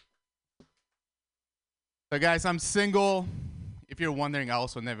 Yeah. So, guys, I'm single. If you're wondering, I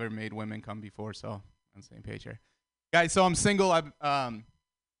also never made women come before, so on the same page here. Guys, so I'm single.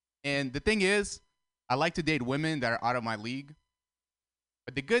 And the thing is, I like to date women that are out of my league.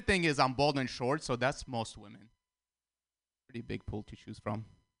 But the good thing is I'm bald and short, so that's most women. Pretty big pool to choose from.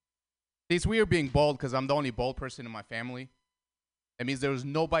 It's weird being bald because I'm the only bald person in my family. That means there was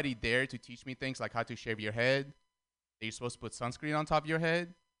nobody there to teach me things like how to shave your head, that you're supposed to put sunscreen on top of your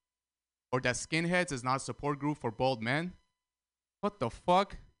head, or that skinheads is not a support group for bald men. What the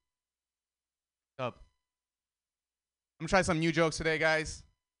fuck? What's up? I'm gonna try some new jokes today, guys.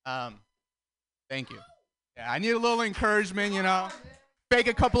 Thank you. Yeah, I need a little encouragement, you know. Fake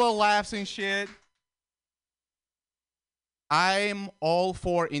a couple of laughs and shit. I'm all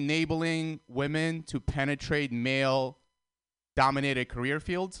for enabling women to penetrate male-dominated career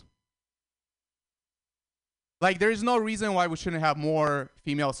fields. Like, there's no reason why we shouldn't have more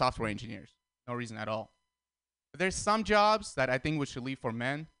female software engineers. No reason at all. But there's some jobs that I think we should leave for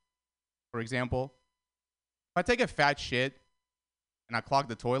men. For example, if I take a fat shit and I clog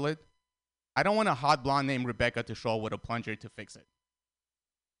the toilet, I don't want a hot blonde named Rebecca to show up with a plunger to fix it.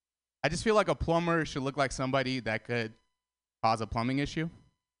 I just feel like a plumber should look like somebody that could cause a plumbing issue.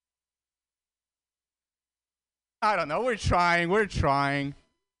 I don't know. We're trying.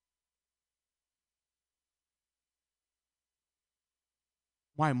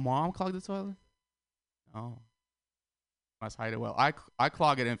 My mom clogged the toilet? Oh. Must hide it well. I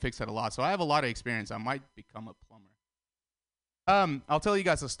clog it and fix it a lot, so I have a lot of experience. I might become a plumber. I'll tell you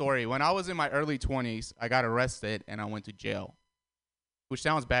guys a story. When I was in my early 20s, I got arrested and I went to jail. Which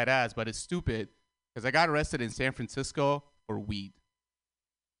sounds badass, but it's stupid because I got arrested in San Francisco for weed.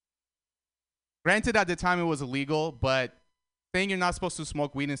 Granted, at the time it was illegal, but saying you're not supposed to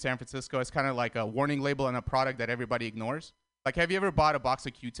smoke weed in San Francisco is kind of like a warning label on a product that everybody ignores. Like, have you ever bought a box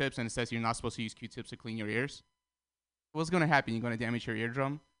of Q-tips and it says you're not supposed to use Q-tips to clean your ears? What's going to happen? You're going to damage your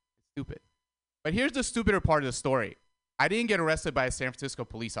eardrum? It's stupid. But here's the stupider part of the story. I didn't get arrested by a San Francisco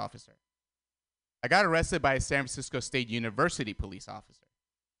police officer. I got arrested by a San Francisco State University police officer.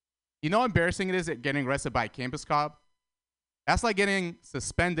 You know how embarrassing it is at getting arrested by a campus cop? That's like getting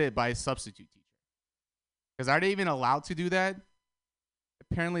suspended by a substitute teacher. Because are they even allowed to do that?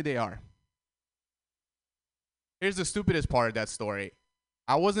 Apparently they are. Here's the stupidest part of that story.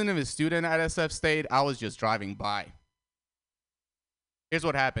 I wasn't even a student at SF State. I was just driving by. Here's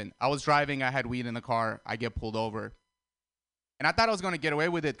what happened. I was driving. I had weed in the car. I get pulled over. And I thought I was going to get away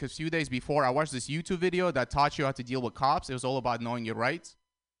with it because a few days before, I watched this YouTube video that taught you how to deal with cops. It was all about knowing your rights.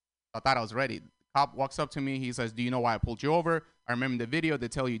 I thought I was ready. The cop walks up to me. He says, "Do you know why I pulled you over?" I remember the video. They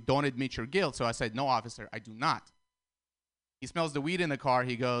tell you, "Don't admit your guilt." So I said, "No, officer, I do not." He smells the weed in the car.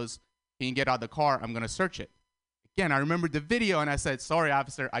 He goes, "Can you get out of the car? I'm going to search it." Again, I remembered the video, and I said, "Sorry,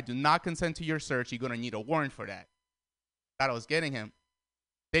 officer, I do not consent to your search. You're going to need a warrant for that." I thought I was getting him.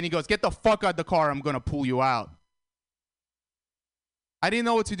 Then he goes, "Get the fuck out of the car. I'm going to pull you out." I didn't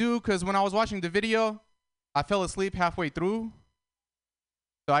know what to do because when I was watching the video, I fell asleep halfway through.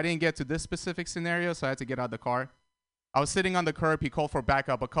 So I didn't get to this specific scenario, so I had to get out of the car. I was sitting on the curb. He called for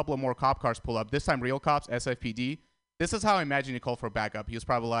backup. A couple of more cop cars pull up. This time real cops, SFPD. This is how I imagine he called for backup. He was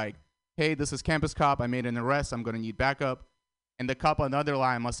probably like, "Hey, this is campus cop. I made an arrest. I'm going to need backup." And the cop on the other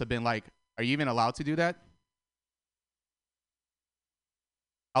line must have been like, "Are you even allowed to do that?"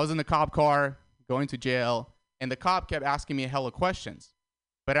 I was in the cop car going to jail, and the cop kept asking me a hell of questions.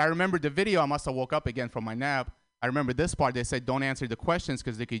 But I remember the video. I must have woke up again from my nap. I remember this part. They said, "Don't answer the questions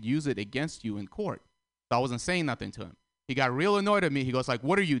because they could use it against you in court." So I wasn't saying nothing to him. He got real annoyed at me. He goes like,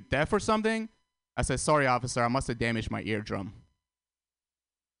 "What, are you deaf or something?" I said, "Sorry, officer. I must have damaged my eardrum."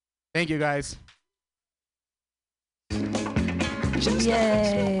 Thank you, guys.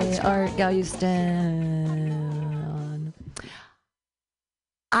 Yay, Art Galliston.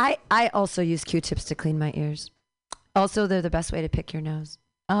 I also use Q-tips to clean my ears. Also, they're the best way to pick your nose.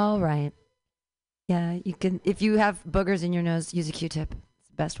 All right. Yeah, you can. If you have boogers in your nose, use a Q-tip. It's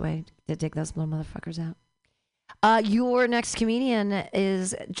the best way to dig those little motherfuckers out. Your next comedian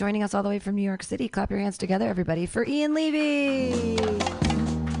is joining us all the way from New York City. Clap your hands together, everybody, for Ian Levy.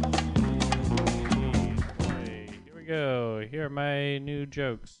 Here we go. Here are my new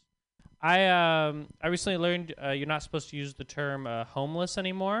jokes. I recently learned you're not supposed to use the term homeless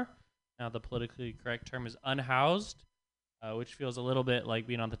anymore. Now the politically correct term is unhoused. which feels a little bit like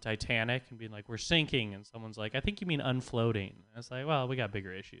being on the Titanic and being like, we're sinking, and someone's like, I think you mean unfloating. And it's like, well, we got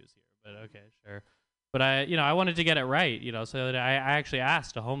bigger issues here, but okay, sure. But I wanted to get it right, so that I actually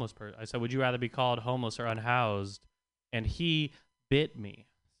asked a homeless person. I said, would you rather be called homeless or unhoused? And he bit me.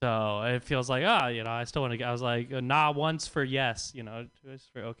 So it feels like, I still want to. I was like, nah, once for yes, twice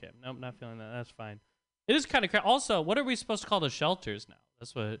for okay. Nope, not feeling that. That's fine. It is kind of also. What are we supposed to call the shelters now?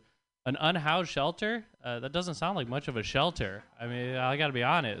 That's what an unhoused shelter. That doesn't sound like much of a shelter. I mean, I got to be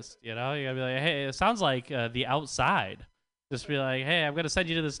honest. You got to be like, hey, it sounds like the outside. Just be like, hey, I'm gonna send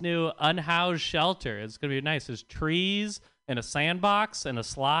you to this new unhoused shelter. It's gonna be nice. There's trees and a sandbox and a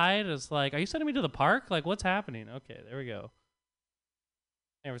slide. It's like, are you sending me to the park? Like, what's happening? Okay, there we go.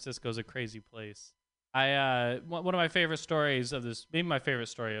 San Francisco's a crazy place. One of my favorite stories of this, maybe my favorite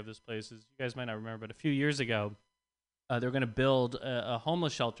story of this place is, you guys might not remember, but a few years ago, they were going to build a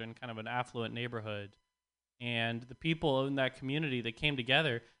homeless shelter in kind of an affluent neighborhood. And the people in that community, they came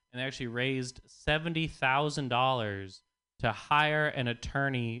together and they actually raised $70,000 to hire an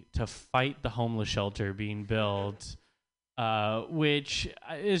attorney to fight the homeless shelter being built. Which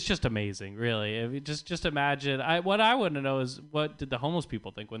is just amazing, really. I mean, just imagine. What I want to know is, what did the homeless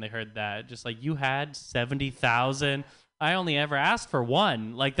people think when they heard that? Just like, you had 70,000. I only ever asked for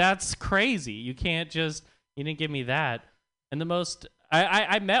one. Like, that's crazy. You can't just. You didn't give me that. And the most.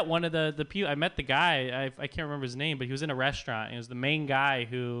 I met one of the people. I met the guy. I can't remember his name, but he was in a restaurant. And he was the main guy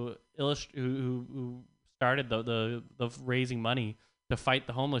who started the raising money to fight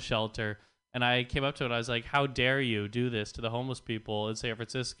the homeless shelter. And I came up to him and I was like, how dare you do this to the homeless people in San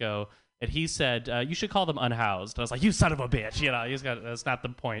Francisco? And he said, you should call them unhoused. And I was like, you son of a bitch. That's not the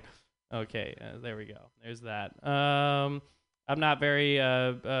point. Okay, there we go. There's that. I'm not very,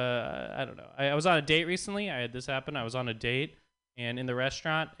 I don't know. I was on a date recently. I had this happen. I was on a date. And in the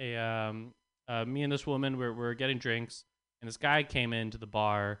restaurant, me and this woman were getting drinks. And this guy came into the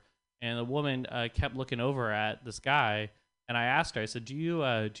bar. And the woman kept looking over at this guy. And I asked her, I said, do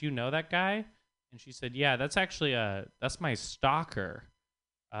you know that guy? And she said, yeah, that's actually, that's my stalker.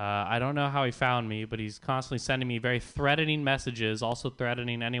 I don't know how he found me, but he's constantly sending me very threatening messages, also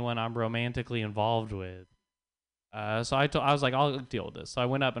threatening anyone I'm romantically involved with. So I was like, I'll deal with this. So I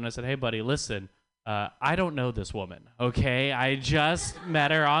went up and I said, hey, buddy, listen, I don't know this woman, okay? I just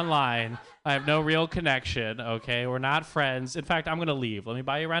met her online. I have no real connection, okay? We're not friends. In fact, I'm going to leave. Let me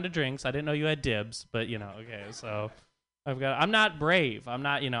buy you a round of drinks. I didn't know you had dibs, but, okay, so... I'm not brave. I'm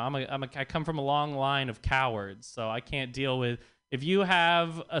not, I come from a long line of cowards, so I can't deal with, if you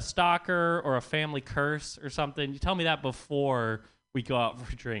have a stalker or a family curse or something, you tell me that before we go out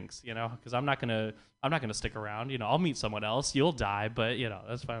for drinks, because I'm not going to stick around. I'll meet someone else. You'll die, but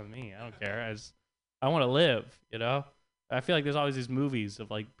that's fine with me. I don't care. I want to live, I feel like there's always these movies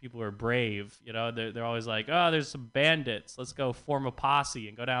of like people who are brave, they're always like, oh, there's some bandits. Let's go form a posse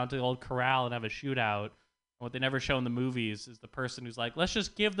and go down to the old corral and have a shootout. What they never show in the movies is the person who's like, let's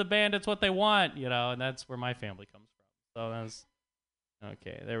just give the bandits what they want, and that's where my family comes from. So that's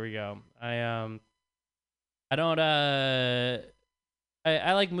okay. There we go. I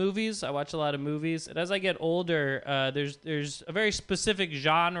like movies. I watch a lot of movies, and as I get older, there's a very specific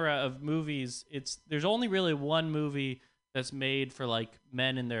genre of movies. There's only really one movie that's made for like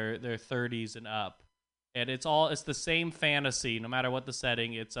men in their 30s and up. And it's the same fantasy, no matter what the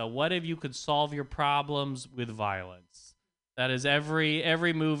setting. It's what if you could solve your problems with violence? That is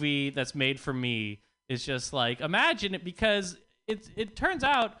every movie that's made for me is just like, imagine it, because it turns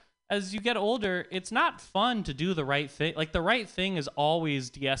out as you get older, it's not fun to do the right thing. Like, the right thing is always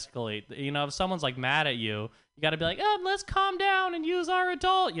de-escalate. If someone's like mad at you, you got to be like, let's calm down and use our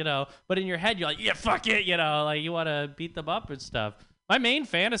adult, But in your head, you're like, yeah, fuck it, like you want to beat them up and stuff. My main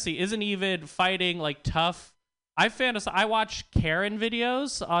fantasy isn't even fighting like tough. I watch Karen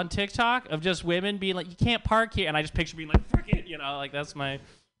videos on TikTok of just women being like, you can't park here, and I just picture being like, fuck it, like that's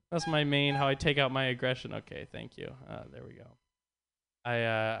my main, how I take out my aggression. Okay, thank you. There we go.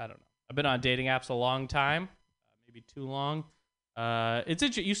 I don't know. I've been on dating apps a long time, maybe too long. It's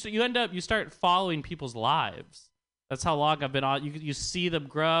interesting. You start following people's lives. That's how long I've been on. You see them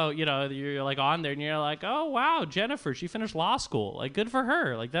grow. You're like on there, and you're like, oh wow, Jennifer, she finished law school. Like, good for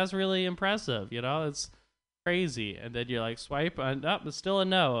her. Like, that's really impressive. It's crazy. And then you're like, swipe, and it's still a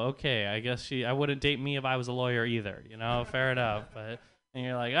no. Okay, I guess I wouldn't date me if I was a lawyer either. Fair enough. But and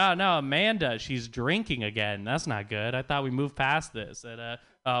you're like, oh no, Amanda, she's drinking again. That's not good. I thought we moved past this. And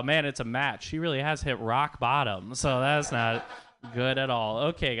oh man, it's a match. She really has hit rock bottom. So that's not good at all.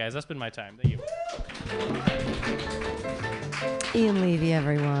 Okay, guys, that's been my time. Thank you. Ian Levy,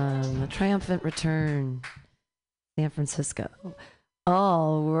 everyone. The triumphant return. San Francisco.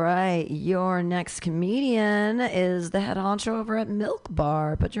 All right, your next comedian is the head honcho over at Milk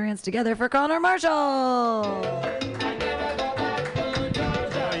Bar. Put your hands together for Connor Marshall. I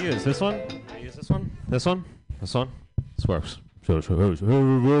use this one. I use this one. This one. This one. This works. What's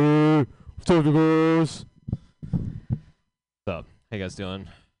up? How you guys doing?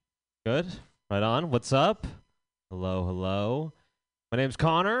 Good? Right on. What's up? Hello, hello. My name's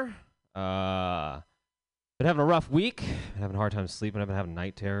Connor. Been having a rough week. Been having a hard time sleeping. I've been having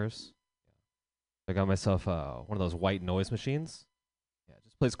night terrors. I got myself one of those white noise machines. Yeah, it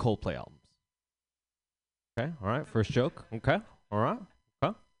just plays Coldplay albums. Okay, all right. First joke. Okay, all right.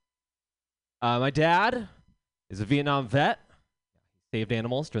 Okay. My dad is a Vietnam vet. He saved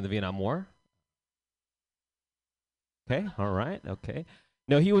animals during the Vietnam War. Okay, all right. Okay.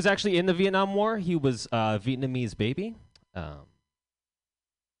 No, he was actually in the Vietnam War. He was a Vietnamese baby.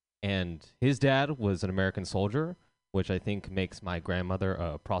 And his dad was an American soldier, which I think makes my grandmother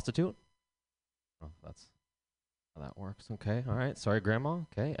a prostitute. Oh, that's how that works. Okay, all right. Sorry, Grandma.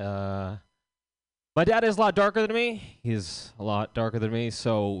 Okay. My dad is a lot darker than me. He's a lot darker than me,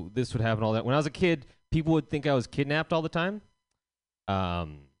 so this would happen all that. When I was a kid, people would think I was kidnapped all the time,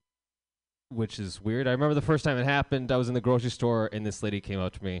 which is weird. I remember the first time it happened, I was in the grocery store, and this lady came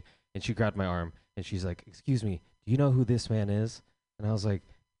up to me, and she grabbed my arm, and she's like, "Excuse me, do you know who this man is?" And I was like,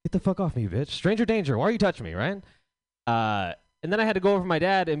 "Get the fuck off me, bitch. Stranger danger. Why are you touching me," right? And then I had to go over to my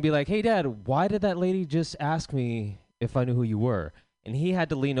dad and be like, "Hey, Dad, why did that lady just ask me if I knew who you were?" And he had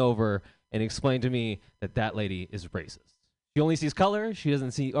to lean over and explain to me that that lady is racist. She only sees color. She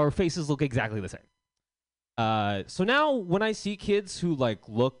doesn't see, our faces look exactly the same. So now when I see kids who like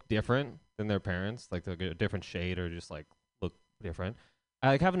look different than their parents, like they're a different shade or just like look different, I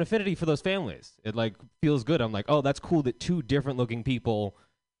like have an affinity for those families. It like feels good. I'm like, oh, that's cool that two different looking people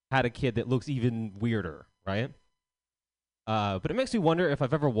had a kid that looks even weirder, right? But it makes me wonder if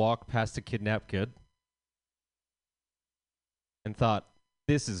I've ever walked past a kidnapped kid and thought,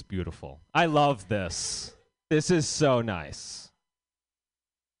 this is beautiful. I love this. This is so nice.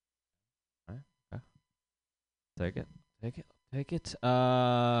 All right, okay. Take it. Take it. Take it.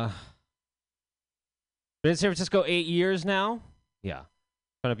 Been in San Francisco 8 years now. Yeah.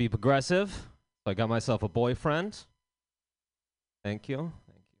 Trying to be progressive. So I got myself a boyfriend. Thank you.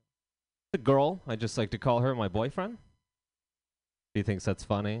 The girl, I just like to call her my boyfriend. She thinks that's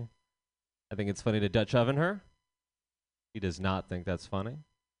funny. I think it's funny to Dutch oven her. He does not think that's funny.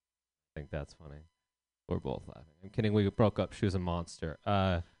 I think that's funny. We're both laughing. I'm kidding. We broke up. She was a monster.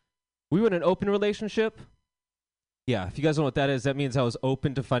 We were in an open relationship. Yeah, if you guys don't know what that is, that means I was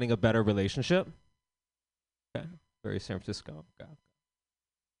open to finding a better relationship. Okay, very San Francisco. Okay.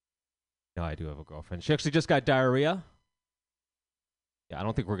 No, I do have a girlfriend. She actually just got diarrhea. Yeah, I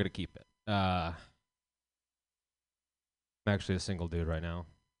don't think we're going to keep it. I'm actually a single dude right now.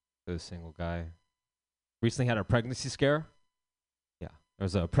 A single guy. Recently had a pregnancy scare. Yeah,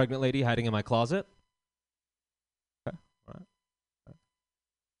 there's a pregnant lady hiding in my closet. Okay, all right.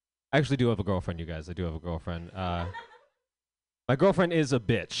 I actually do have a girlfriend, you guys. I do have a girlfriend. My girlfriend is a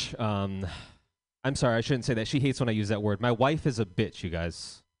bitch. I'm sorry, I shouldn't say that. She hates when I use that word. My wife is a bitch, you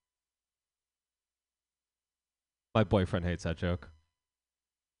guys. My boyfriend hates that joke.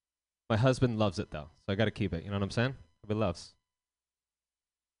 My husband loves it, though, so I got to keep it. You know what I'm saying? Everybody loves.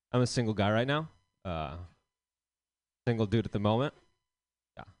 I'm a single guy right now. Single dude at the moment.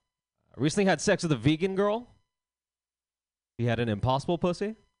 Yeah. I recently had sex with a vegan girl. She had an impossible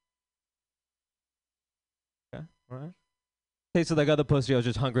pussy. Okay, all right. Tasted like other pussy. I was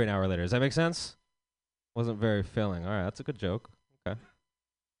just hungry an hour later. Does that make sense? Wasn't very filling. All right, that's a good joke. Okay.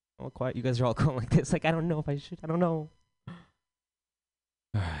 All quiet. You guys are all going like this. Like, I don't know if I should. I don't know. All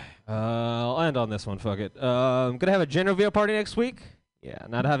right. I'll end on this one. Fuck it. I'm gonna have a gender reveal party next week. Yeah,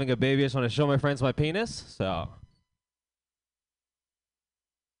 not having a baby. I just want to show my friends my penis. So.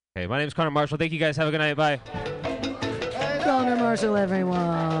 Okay, my name's Connor Marshall. Thank you guys. Have a good night. Bye. Connor Marshall,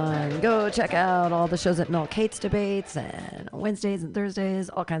 everyone. Go check out all the shows at Noel Cates Debates and Wednesdays and Thursdays.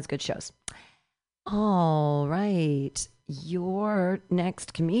 All kinds of good shows. All right. Your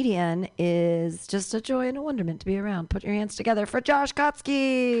next comedian is just a joy and a wonderment to be around. Put your hands together for Josh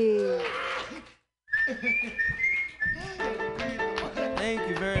Kotsky. Thank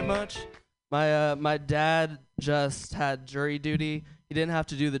you very much. My dad just had jury duty. He didn't have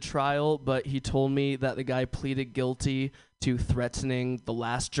to do the trial, but he told me that the guy pleaded guilty to threatening the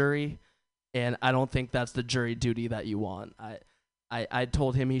last jury, and I don't think that's the jury duty that you want. I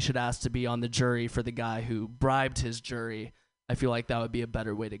told him he should ask to be on the jury for the guy who bribed his jury. I feel like that would be a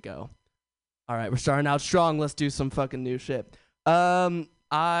better way to go. All right, we're starting out strong. Let's do some fucking new shit. What are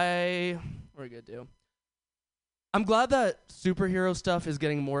we gonna do? I'm glad that superhero stuff is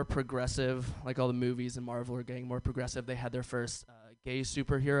getting more progressive. Like all the movies in Marvel are getting more progressive. They had their first gay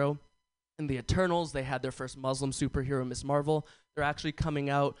superhero. In the Eternals, they had their first Muslim superhero, Miss Marvel. They're actually coming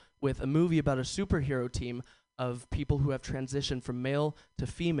out with a movie about a superhero team of people who have transitioned from male to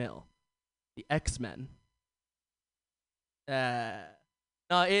female, the X-Men. I'm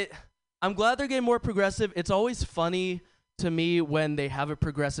glad they're getting more progressive. It's always funny to me when they have a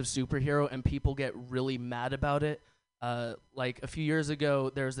progressive superhero and people get really mad about it. Like a few years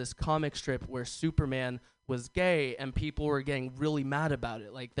ago, there's this comic strip where Superman was gay and people were getting really mad about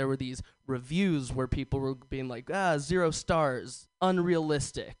it. Like there were these reviews where people were being like, 0 stars,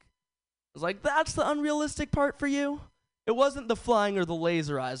 unrealistic. I was like, that's the unrealistic part for you? It wasn't the flying or the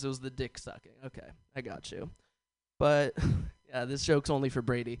laser eyes, it was the dick sucking. Okay, I got you. But yeah, this joke's only for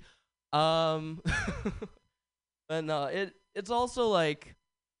Brady. But no, it's also like,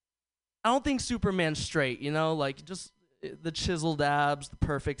 I don't think Superman's straight, you know? Like, just the chiseled abs, the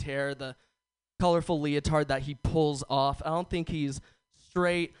perfect hair, the colorful leotard that he pulls off. I don't think he's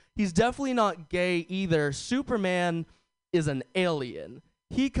straight. He's definitely not gay either. Superman is an alien.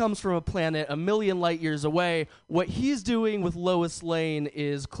 He comes from a planet a million light years away. What he's doing with Lois Lane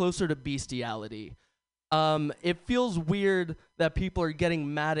is closer to bestiality. It feels weird that people are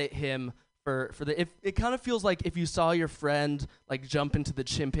getting mad at him for the. It kind of feels like if you saw your friend like jump into the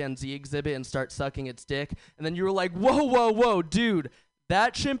chimpanzee exhibit and start sucking its dick, and then you were like, whoa, dude,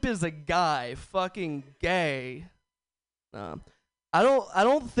 that chimp is a guy, fucking gay. I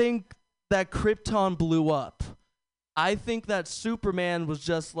don't think that Krypton blew up. I think that Superman was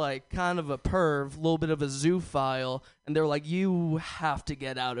just like kind of a perv, a little bit of a zoophile, and they were like, "You have to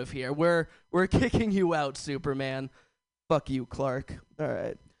get out of here. We're kicking you out, Superman. Fuck you, Clark." All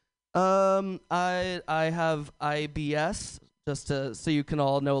right. I have IBS just so you can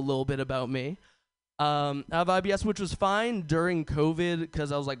all know a little bit about me. I have IBS, which was fine during COVID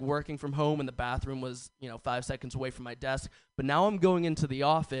because I was like working from home and the bathroom was 5 seconds away from my desk. But now I'm going into the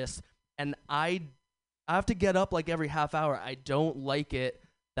office and I have to get up like every half hour. I don't like it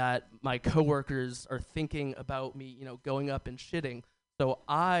that my coworkers are thinking about me, going up and shitting. So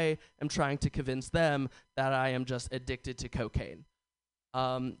I am trying to convince them that I am just addicted to cocaine.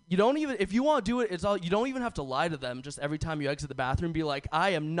 You don't even, if you want to do it, you don't even have to lie to them. Just every time you exit the bathroom, be like,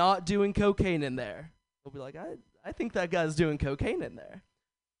 I am not doing cocaine in there. They'll be like, I think that guy's doing cocaine in there.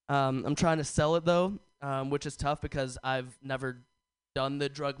 I'm trying to sell it though, which is tough because I've never done the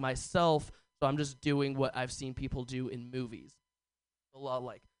drug myself. So I'm just doing what I've seen people do in movies. A lot of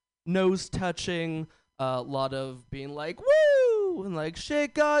like nose touching, a lot of being like, woo, and like,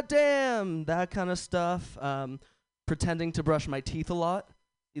 shit, goddamn, that kind of stuff. Pretending to brush my teeth a lot.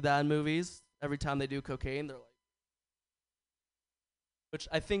 See that in movies. Every time they do cocaine, they're like, which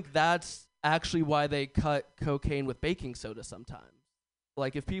I think that's actually why they cut cocaine with baking soda sometimes.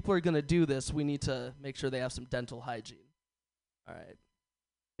 Like, if people are going to do this, we need to make sure they have some dental hygiene. All right.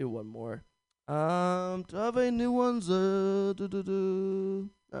 Do one more. Do I have any new ones? All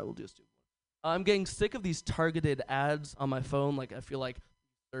right, we'll just do one. I'm getting sick of these targeted ads on my phone. Like, I feel like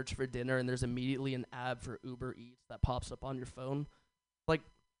search for dinner and there's immediately an ad for Uber Eats that pops up on your phone. Like,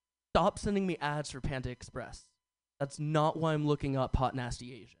 stop sending me ads for Panda Express. That's not why I'm looking up hot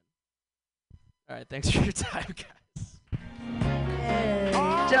nasty Asian. All right, thanks for your time, guys. Hey,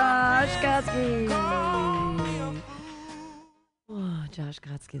 Josh Gotsky. Oh, Josh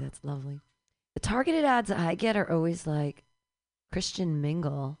Gotsky, that's lovely. The targeted ads that I get are always like Christian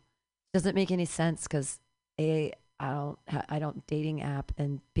Mingle. Doesn't make any sense because A, I don't dating app,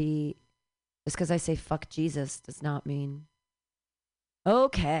 and B, just because I say fuck Jesus does not mean.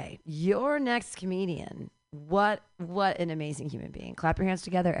 Okay, your next comedian. What an amazing human being. Clap your hands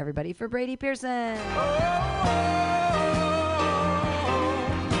together, everybody, for Brady Pearson.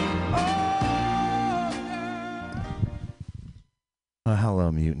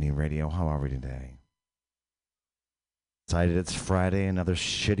 Hello, Mutiny Radio. How are we today? Excited it's Friday, another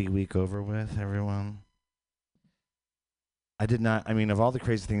shitty week over with, everyone. Of all the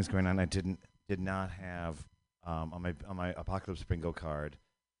crazy things going on, I did not have on my Apocalypse Bingo card,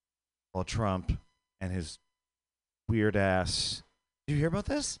 well, Trump and his weird ass. Did you hear about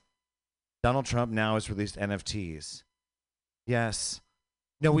this? Donald Trump now has released NFTs. Yes.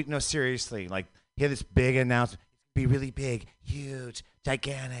 No, seriously. Like, he had this big announcement. Be really big, huge,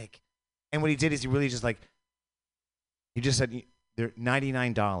 gigantic. And what he did is he just said they're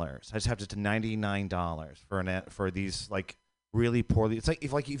 $99. I just have to $99 for these like really poorly. It's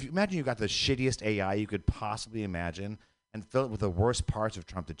like if you imagine you got the shittiest AI you could possibly imagine and fill it with the worst parts of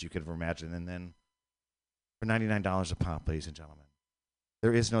Trump that you could ever imagine, and then for $99 a pop, ladies and gentlemen,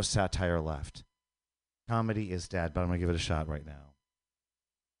 there is no satire left. Comedy is dead, but I'm gonna give it a shot right now.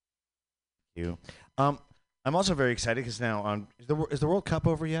 Thank you. I'm also very excited because now is the World Cup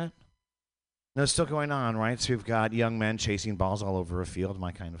over yet? No, it's still going on, right? So we've got young men chasing balls all over a field,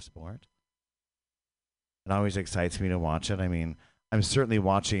 my kind of sport. It always excites me to watch it. I mean, I'm certainly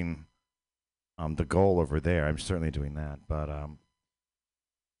watching the goal over there. I'm certainly doing that, but and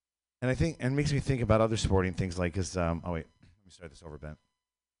I think and it makes me think about other sporting things like oh wait, let me start this over, Ben.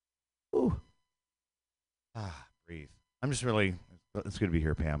 Ooh. Breathe. I'm just really it's good to be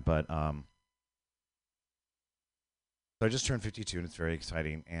here, Pam, but so I just turned 52 and it's very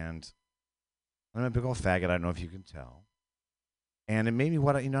exciting, and I'm a big old faggot. I don't know if you can tell. And it made me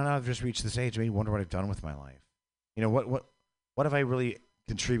now I've just reached this age, it made me wonder what I've done with my life. You know, what have I really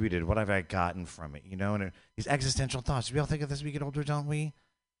contributed? What have I gotten from it? You know, and these existential thoughts. We all think of this as we get older, don't we?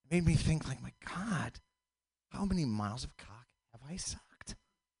 It made me think, like, my God, how many miles of cock have I sucked?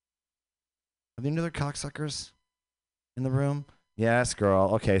 Are there any other cocksuckers in the room? Yes,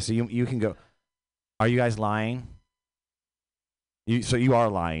 girl. Okay, so you can go. Are you guys lying? So you are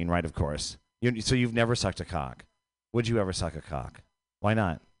lying, right? Of course. So you've never sucked a cock. Would you ever suck a cock? Why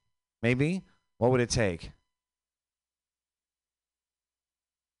not? Maybe? What would it take?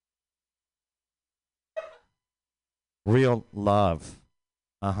 Real love.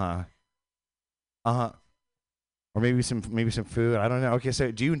 Uh-huh. Uh-huh. Or maybe some food. I don't know. Okay,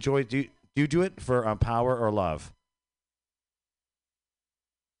 so do you do it for power or love?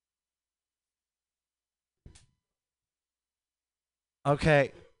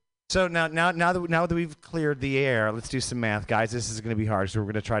 Okay. So now that we've cleared the air, let's do some math, guys. This is going to be hard, so we're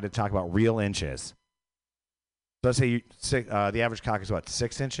going to try to talk about real inches. So let's say the average cock is what,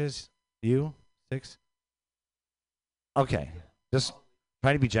 6 inches? You 6? Okay, just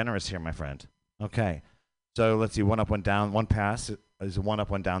trying to be generous here, my friend. Okay, so let's see. 1 up, 1 down. One pass is 1 up,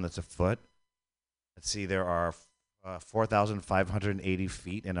 1 down. That's a foot. Let's see. There are 4,580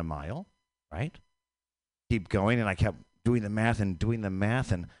 feet in a mile. Right. Keep going, and I kept doing the math,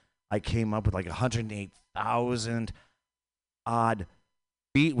 and I came up with like 108,000 odd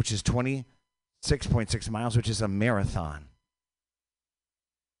feet, which is 26.6 miles, which is a marathon,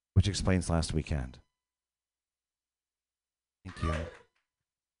 which explains last weekend. Thank you.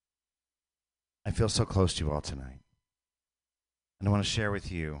 I feel so close to you all tonight. And I want to share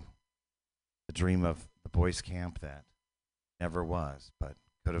with you the dream of the boys' camp that never was, but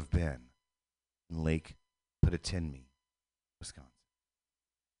could have been in Lake Putatinmi, Wisconsin.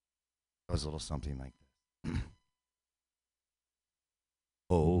 It was a little something like this.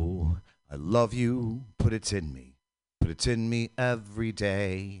 Oh, I love you, put it in me. Put it in me every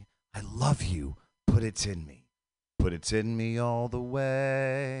day. I love you, put it in me. Put it in me all the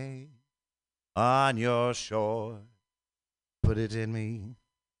way. On your shore, put it in me.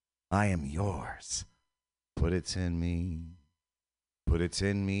 I am yours. Put it in me. Put it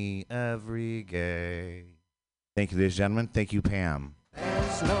in me every day. Thank you, ladies and gentlemen. Thank you, Pam.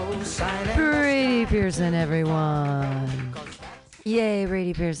 Brady Pearson, everyone. Yay,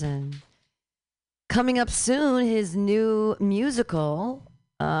 Brady Pearson. Coming up soon, his new musical,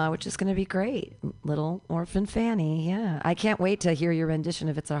 which is going to be great. Little Orphan Fanny, yeah. I can't wait to hear your rendition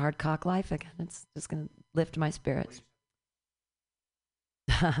of It's a Hard Cock Life again. It's just going to lift my spirits.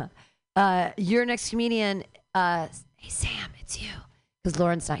 Your next comedian, hey, Sam, it's you. Because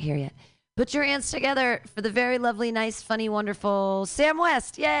Lauren's not here yet. Put your hands together for the very lovely, nice, funny, wonderful Sam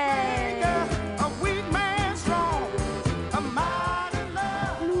West. Yay!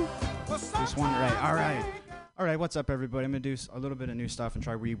 This one, right. All right, what's up, everybody? I'm going to do a little bit of new stuff and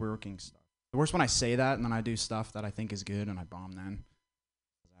try reworking stuff. The worst when I say that and then I do stuff that I think is good and I bomb then.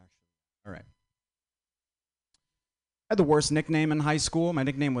 All right. I had the worst nickname in high school. My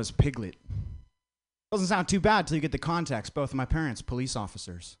nickname was Piglet. Doesn't sound too bad till you get the context. Both of my parents, police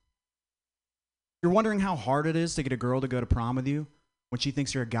officers. You're wondering how hard it is to get a girl to go to prom with you when she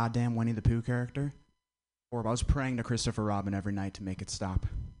thinks you're a goddamn Winnie the Pooh character? Or I was praying to Christopher Robin every night to make it stop.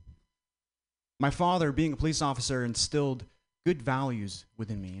 My father, being a police officer, instilled good values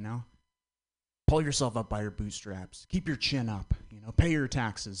within me, you know? Pull yourself up by your bootstraps. Keep your chin up, you know? Pay your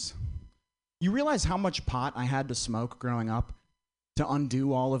taxes. You realize how much pot I had to smoke growing up to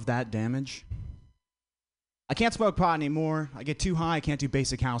undo all of that damage? I can't smoke pot anymore. I get too high, I can't do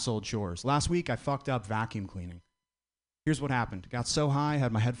basic household chores. Last week, I fucked up vacuum cleaning. Here's what happened. Got so high,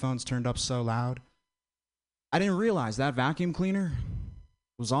 had my headphones turned up so loud. I didn't realize that vacuum cleaner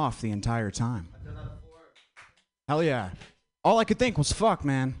was off the entire time. I've done that before. Hell yeah. All I could think was, fuck,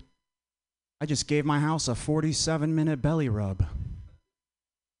 man. I just gave my house a 47-minute belly rub.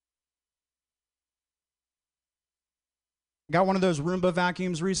 Got one of those Roomba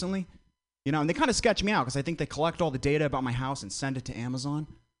vacuums recently. You know, and they kind of sketch me out because I think they collect all the data about my house and send it to Amazon.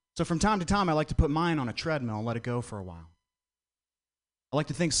 So from time to time, I like to put mine on a treadmill and let it go for a while. I like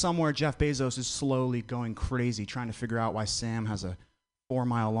to think somewhere Jeff Bezos is slowly going crazy trying to figure out why Sam has a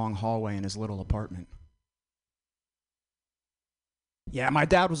 4-mile-long hallway in his little apartment. Yeah, my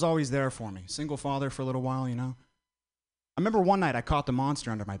dad was always there for me. Single father for a little while, you know. I remember one night I caught the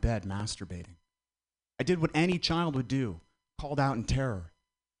monster under my bed masturbating. I did what any child would do, called out in terror.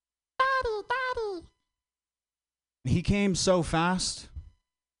 Daddy, Daddy. And he came so fast.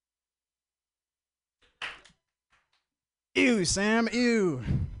 Ew, Sam, ew.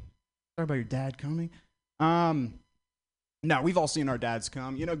 Sorry about your dad coming. No, we've all seen our dads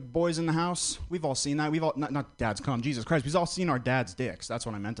come. You know, boys in the house, we've all seen that. We've all, not dads come, Jesus Christ. We've all seen our dads' dicks. That's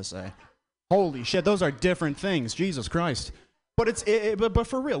what I meant to say. Holy shit, those are different things, Jesus Christ. But but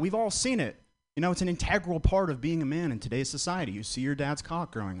for real, we've all seen it. You know, it's an integral part of being a man in today's society. You see your dad's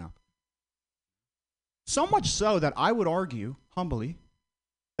cock growing up. So much so that I would argue, humbly,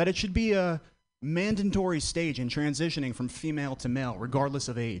 that it should be a mandatory stage in transitioning from female to male, regardless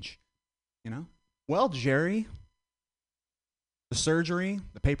of age. You know? Well, Jerry, the surgery,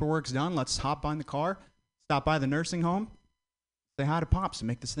 the paperwork's done. Let's hop on the car, stop by the nursing home, say hi to Pops and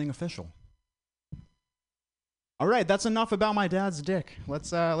make this thing official. All right, that's enough about my dad's dick.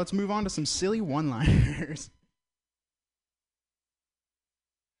 Let's move on to some silly one-liners.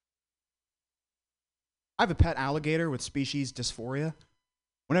 I have a pet alligator with species dysphoria.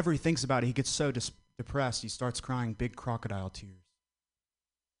 Whenever he thinks about it, he gets so depressed, he starts crying big crocodile tears.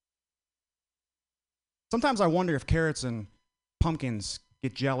 Sometimes I wonder if carrots and pumpkins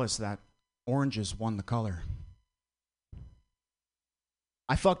get jealous that oranges won the color.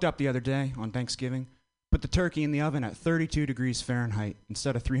 I fucked up the other day on Thanksgiving. Put the turkey in the oven at 32 degrees Fahrenheit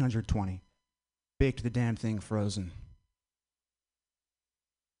instead of 320. Baked the damn thing frozen.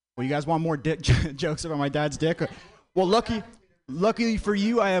 Well, you guys want more dick jokes about my dad's dick? Well, luckily for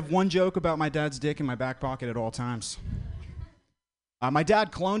you, I have one joke about my dad's dick in my back pocket at all times. My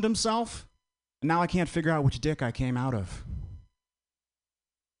dad cloned himself, and now I can't figure out which dick I came out of.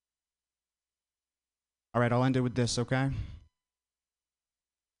 All right, I'll end it with this, okay?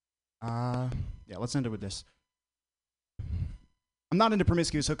 Yeah, let's end it with this. I'm not into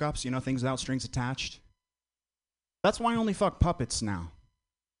promiscuous hookups, you know, things without strings attached. That's why I only fuck puppets now.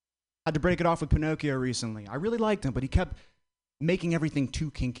 Had to break it off with Pinocchio recently. I really liked him, but he kept making everything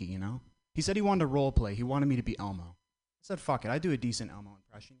too kinky, you know? He said he wanted to role play. He wanted me to be Elmo. I said, fuck it, I do a decent Elmo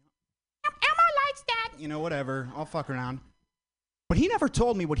impression. Elmo likes that! You know, whatever, I'll fuck around. But he never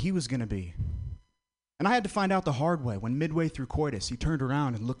told me what he was gonna be. And I had to find out the hard way when midway through coitus, he turned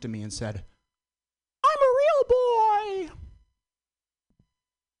around and looked at me and said, I'm a real boy!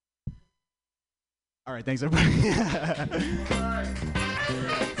 All right, thanks, everybody.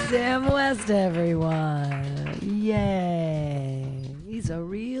 Sam West, everyone. Yay. He's a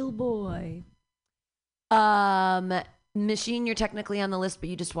real boy. Machine, you're technically on the list, but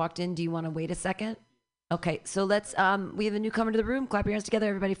you just walked in. Do you want to wait a second? Okay, so let's, we have a newcomer to the room. Clap your hands together,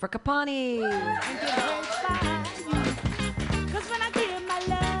 everybody, for Kapani. Cause when I give my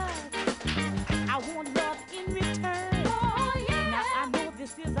love, I want love in return. Oh, yeah. Now I know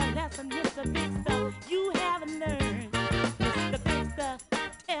this is a lesson, Mr. Big Stuff, you haven't learned. Mr. Big Stuff,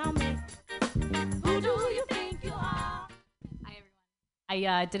 tell me, who do you think you are? Hi,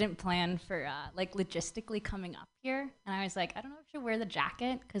 everyone. I didn't plan for, like, logistically coming up here. And I was like, I don't know if I should wear the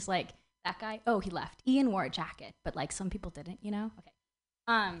jacket, because, like, that guy, oh, he left. Ian wore a jacket, but, like, some people didn't, you know? Okay.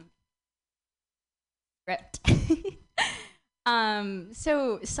 Ripped.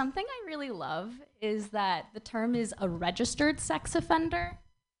 So something I really love is that the term is a registered sex offender,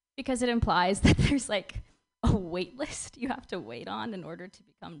 because it implies that there's, like, a wait list you have to wait on in order to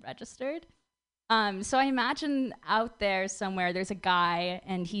become registered. So I imagine out there somewhere there's a guy,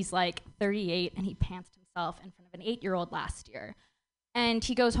 and he's, like, 38, and he pantsed himself in front of an 8-year-old last year. And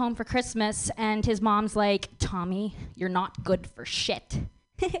he goes home for Christmas, and his mom's like, Tommy, you're not good for shit.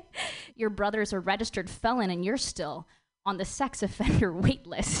 Your brother's a registered felon, and you're still on the sex offender wait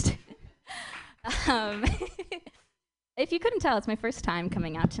list. If you couldn't tell, it's my first time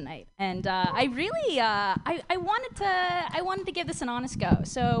coming out tonight. And I really, I wanted to give this an honest go.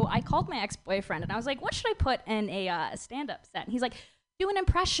 So I called my ex-boyfriend, and I was like, what should I put in a stand-up set? And he's like, do an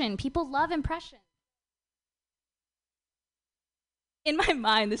impression. People love impressions. In my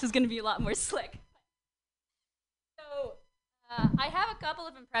mind, this is going to be a lot more slick. So I have a couple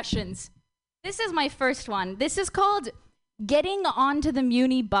of impressions. This is my first one. This is called Getting Onto the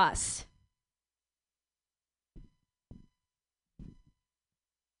Muni Bus.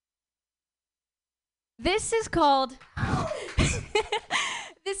 This is called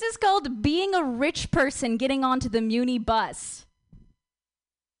This is called being a rich person getting onto the Muni bus.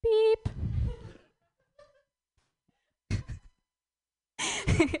 Beep.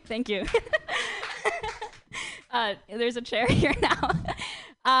 Thank you. There's a chair here now.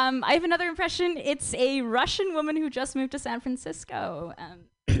 I have another impression. It's a Russian woman who just moved to San Francisco.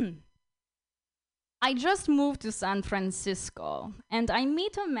 I just moved to San Francisco, and I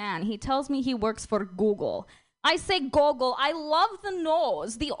meet a man. He tells me he works for Google. I say, Google, I love the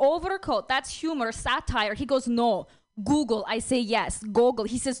nose, the overcoat, that's humor, satire. He goes, no. Google. I say, yes. Google.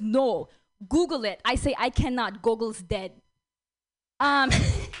 He says, no. Google it. I say, I cannot. Google's dead.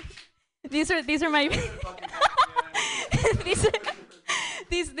 These are my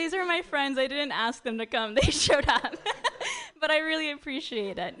these are my friends. I didn't ask them to come. They showed up. But I really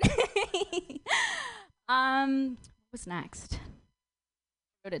appreciate it. What's next?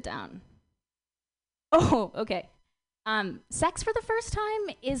 Wrote it down. Oh, okay. Sex for the first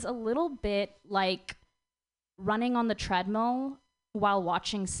time is a little bit like running on the treadmill while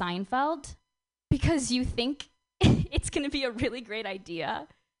watching Seinfeld, because you think it's going to be a really great idea,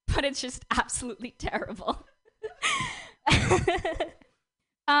 but it's just absolutely terrible.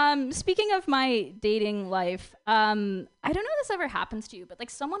 Speaking of my dating life, I don't know if this ever happens to you, but like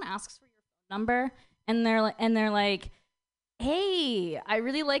someone asks for your phone number and they're like, hey, I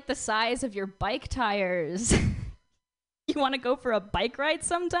really like the size of your bike tires. You want to go for a bike ride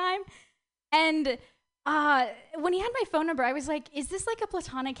sometime? And when he had my phone number, I was like, is this like a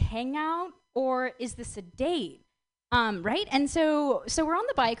platonic hangout or is this a date? Right? And so we're on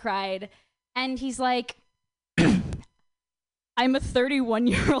the bike ride and he's like, I'm a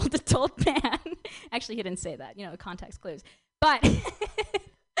 31-year-old adult man. Actually, he didn't say that, context clues. But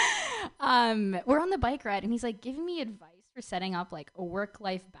we're on the bike ride and he's like giving me advice for setting up like a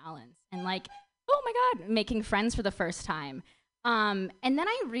work-life balance and like, oh my God, making friends for the first time. And then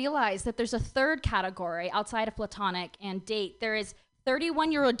I realized that there's a third category outside of platonic and date. There is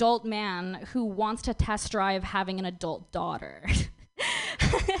 31-year-old adult man who wants to test drive having an adult daughter.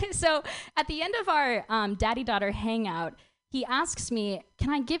 So at the end of our daddy-daughter hangout, he asks me,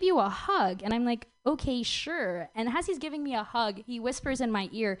 can I give you a hug? And I'm like, okay, sure. And as he's giving me a hug, he whispers in my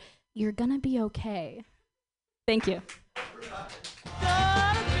ear, you're gonna be okay. Thank you.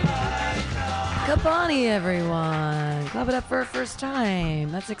 Kabani, everyone. Clap it up for her first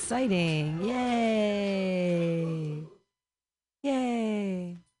time. That's exciting. Yay.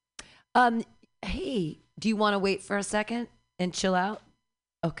 Yay. Hey, do you want to wait for a second and chill out?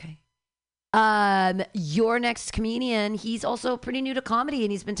 Okay. Your next comedian, he's also pretty new to comedy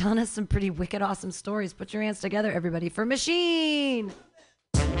and he's been telling us some pretty wicked awesome stories. Put your hands together, everybody, for Machine.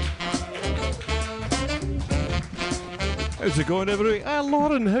 How's it going, everybody?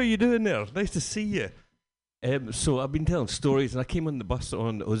 Lauren, how you doing there? Nice to see you. So I've been telling stories, and I came on the bus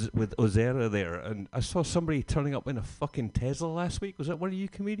with Ozera there, and I saw somebody turning up in a fucking Tesla last week. Was that one of you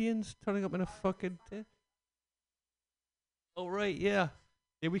comedians turning up in a fucking Tesla? Oh, right, yeah.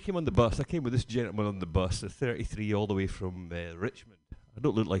 Yeah, we came on the bus. I came with this gentleman on the bus, at 33, all the way from Richmond. I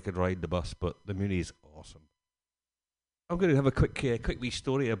don't look like I'd ride the bus, but the Muni's awesome. I'm going to have a quick wee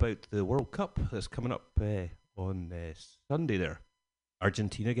story about the World Cup that's coming up on Sunday there.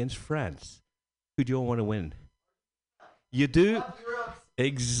 Argentina against France. Who do you all want to win? You do?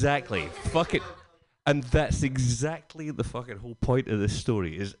 Exactly. Fuck it. And that's exactly the fucking whole point of this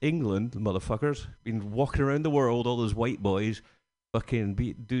story, is England, the motherfuckers, been walking around the world, all those white boys, fucking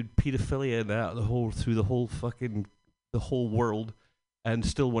dude pedophilia and that, through the whole world, and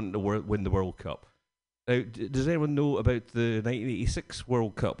still wanting to win the World Cup. Now, does anyone know about the 1986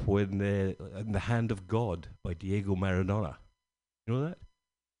 World Cup when In the Hand of God by Diego Maradona? You know that?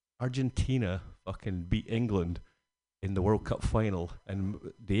 Argentina fucking beat England in the World Cup final, and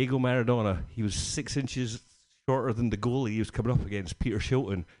Diego Maradona, he was 6 inches shorter than the goalie he was coming up against, Peter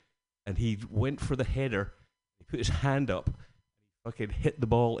Shilton, and he went for the header. He put his hand up, and he fucking hit the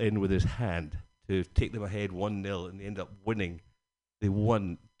ball in with his hand to take them ahead 1-0, and they ended up winning. They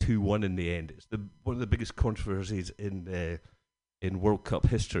won 2-1 in the end. It's one of the biggest controversies in World Cup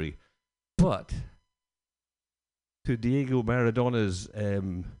history. But to Diego Maradona's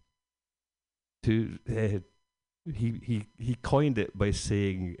he coined it by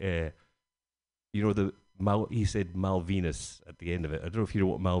saying he said Malvinas at the end of it. I don't know if you know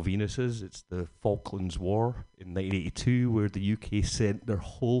what Malvinas is. It's the Falklands War in 1982, where the UK sent their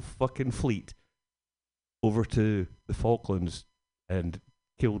whole fucking fleet over to the Falklands and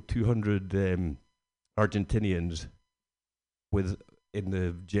killed 200 Argentinians in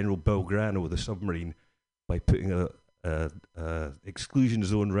the General Belgrano with a submarine by putting a exclusion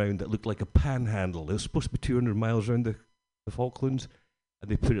zone round that looked like a panhandle. It was supposed to be 200 miles around the Falklands, and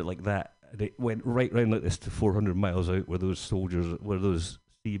they put it like that, and it went right round like this to 400 miles out where those soldiers, where those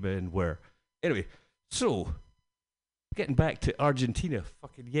seamen were. Anyway, so getting back to Argentina,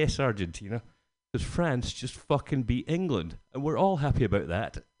 fucking yes, Argentina, because France just fucking beat England, and we're all happy about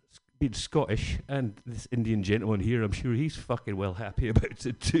that. Being Scottish, and this Indian gentleman here, I'm sure he's fucking well happy about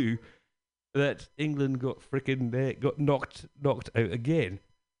it too. That England got freaking got knocked out again.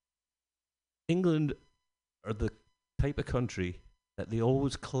 England are the type of country that they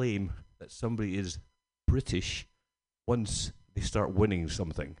always claim that somebody is British once they start winning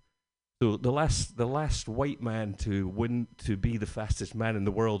something. So the last white man to win, to be the fastest man in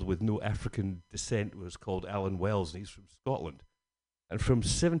the world with no African descent, was called Alan Wells, and he's from Scotland. And from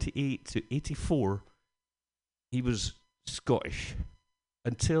 78 to 84, he was Scottish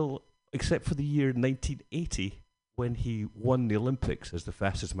until, except for the year 1980, when he won the Olympics as the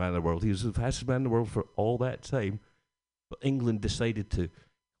fastest man in the world. He was the fastest man in the world for all that time, but England decided to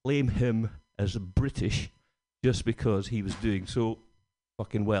claim him as a British just because he was doing so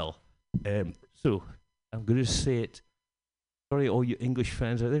fucking well. So I'm going to say it. Sorry, all you English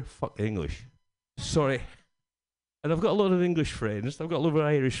fans out there. Fuck English. Sorry. And I've got a lot of English friends. I've got a lot of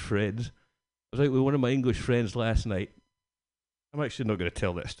Irish friends. I was out with one of my English friends last night. I'm actually not going to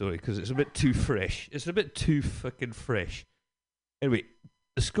tell that story because it's a bit too fresh. It's a bit too fucking fresh. Anyway,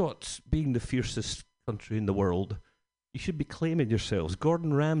 the Scots, being the fiercest country in the world, you should be claiming yourselves.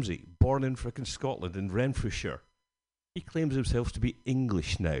 Gordon Ramsay, born in frickin' Scotland, in Renfrewshire, he claims himself to be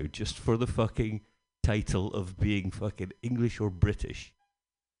English now, just for the fucking title of being fucking English or British.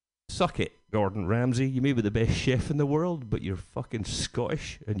 Suck it, Gordon Ramsay. You may be the best chef in the world, but you're fucking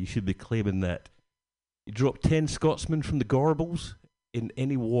Scottish, and you should be claiming that. You drop 10 Scotsmen from the Gorbals in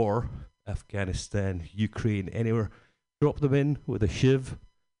any war, Afghanistan, Ukraine, anywhere, drop them in with a shiv,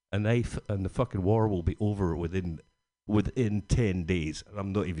 a knife, and the fucking war will be over within 10 days. And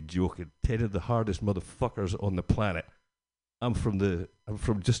I'm not even joking. 10 of the hardest motherfuckers on the planet. I'm from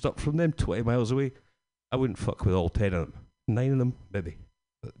just up from them, 20 miles away. I wouldn't fuck with all 10 of them. 9 of them, maybe.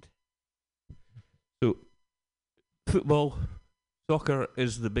 So, football, soccer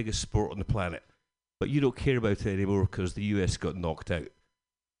is the biggest sport on the planet. But you don't care about it anymore because the US got knocked out.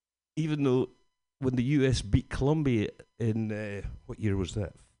 Even though when the US beat Colombia in, what year was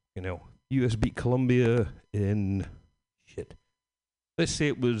that? US beat Colombia in, let's say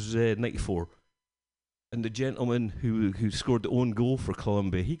it was 94. And the gentleman who scored the own goal for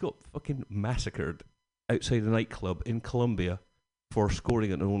Colombia, he got fucking massacred outside a nightclub in Colombia for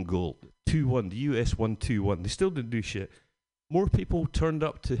scoring an own goal. 2-1. The US won 2-1. They still didn't do shit. More people turned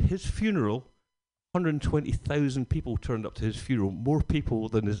up to his funeral. 120,000 people turned up to his funeral. More people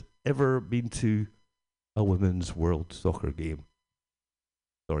than has ever been to a women's world soccer game.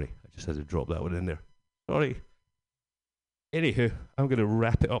 Sorry, I just had to drop that one in there. Sorry. Anywho, I'm going to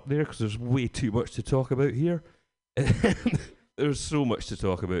wrap it up there because there's way too much to talk about here. There's so much to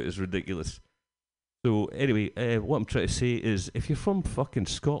talk about, it's ridiculous. So anyway, what I'm trying to say is, if you're from fucking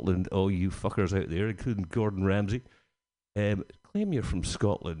Scotland, all you fuckers out there, including Gordon Ramsay, claim you're from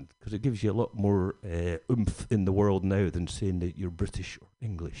Scotland because it gives you a lot more oomph in the world now than saying that you're British or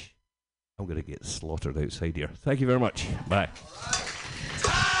English. I'm going to get slaughtered outside here. Thank you very much. Bye.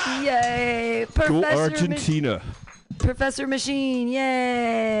 Yay! Go Argentina. Professor Machine,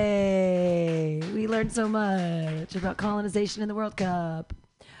 yay! We learned so much about colonization in the World Cup.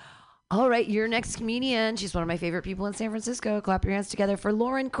 All right, your next comedian. She's one of my favorite people in San Francisco. Clap your hands together for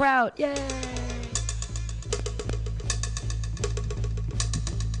Lauren Kraut. Yay!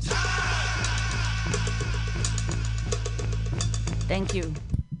 Thank you.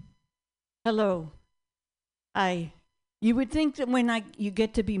 Hello. You would think that when you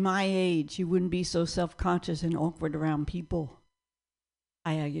get to be my age, you wouldn't be so self-conscious and awkward around people.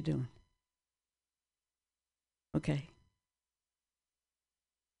 Hi, how you doing? Okay.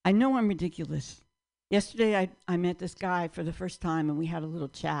 I know I'm ridiculous. Yesterday, I met this guy for the first time, and we had a little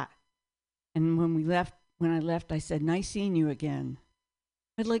chat. And when I left, I said, "Nice seeing you again."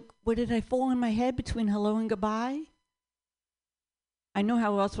 I'd like, what did I fall on my head between hello and goodbye? I know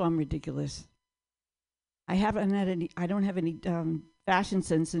how else I'm ridiculous. I don't have any fashion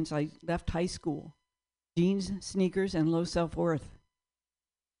sense since I left high school. Jeans, sneakers, and low self-worth.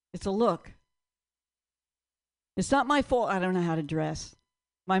 It's a look. It's not my fault I don't know how to dress.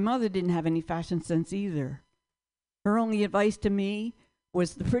 My mother didn't have any fashion sense either. Her only advice to me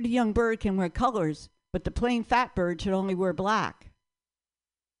was the pretty young bird can wear colors, but the plain fat bird should only wear black.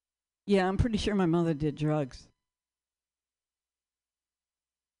 Yeah, I'm pretty sure my mother did drugs.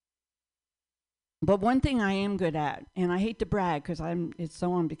 But one thing I am good at, and I hate to brag because it's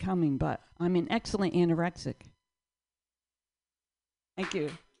so unbecoming, but I'm an excellent anorexic. Thank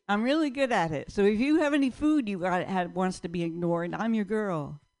you. I'm really good at it. So if you have any food you got had wants to be ignored, I'm your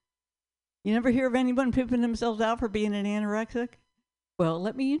girl. You never hear of anyone pimping themselves out for being an anorexic? Well,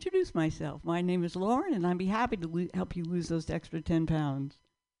 let me introduce myself. My name is Lauren, and I'd be happy to help you lose those extra 10 pounds.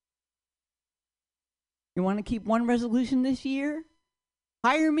 You want to keep one resolution this year?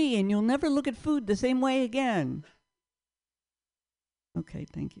 Hire me, and you'll never look at food the same way again. Okay,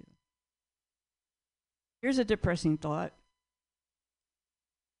 thank you. Here's a depressing thought.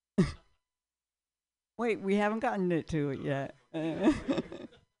 Wait, we haven't gotten to it yet.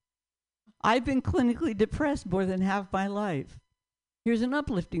 I've been clinically depressed more than half my life. Here's an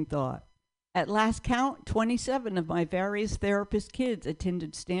uplifting thought. At last count, 27 of my various therapist kids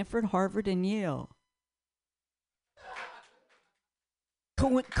attended Stanford, Harvard, and Yale.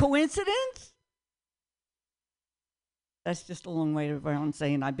 Coincidence? That's just a long way around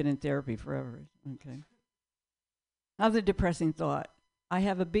saying I've been in therapy forever. Okay. Another depressing thought. I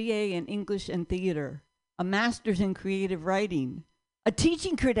have a BA in English and theater, a master's in creative writing, a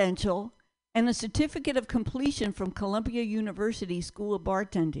teaching credential, and a certificate of completion from Columbia University School of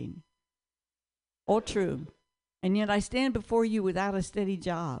Bartending. All true. And yet I stand before you without a steady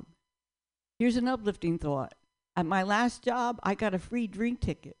job. Here's an uplifting thought. At my last job, I got a free drink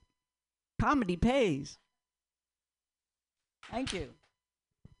ticket. Comedy pays. Thank you.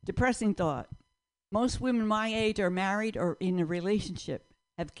 Depressing thought. Most women my age are married or in a relationship,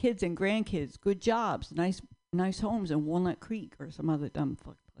 have kids and grandkids, good jobs, nice homes in Walnut Creek or some other dumb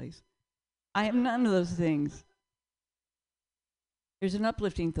fuck place. I have none of those things. Here's an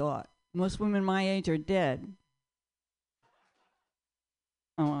uplifting thought. Most women my age are dead.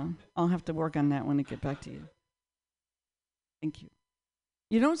 Oh, I'll have to work on that when I get back to you. Thank you.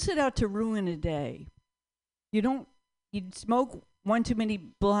 You don't set out to ruin a day. You smoke one too many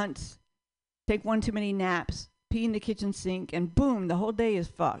blunts, take one too many naps, pee in the kitchen sink, and boom, the whole day is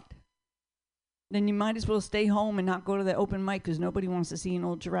fucked. Then you might as well stay home and not go to the open mic because nobody wants to see an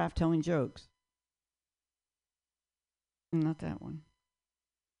old giraffe telling jokes. Not that one.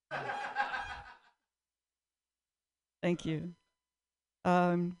 Thank you.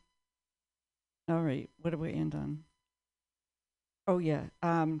 All right, what do we end on? Oh, yeah.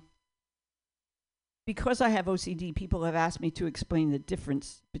 Because I have OCD, people have asked me to explain the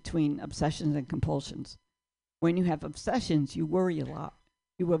difference between obsessions and compulsions. When you have obsessions, you worry a lot.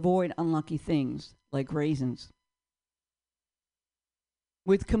 You avoid unlucky things, like raisins.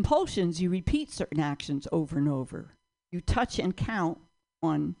 With compulsions, you repeat certain actions over and over. You touch and count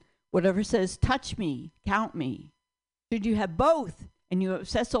on whatever says, touch me, count me. Should you have both and you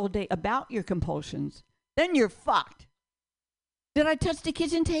obsess all day about your compulsions, then you're fucked. Did I touch the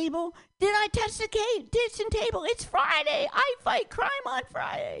kitchen table? Did I touch the kitchen table? It's Friday. I fight crime on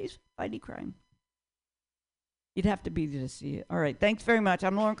Fridays. Fighty crime. You'd have to be there to see it. All right. Thanks very much.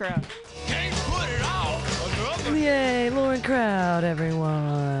 I'm Lauren Crowd. Yay, Lauren Crowd,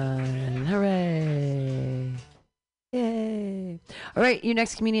 everyone. Hooray. Yay. All right, your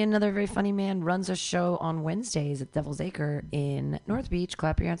next comedian, another very funny man, runs a show on Wednesdays at Devil's Acre in North Beach.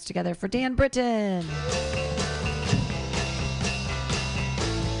 Clap your hands together for Dan Britton.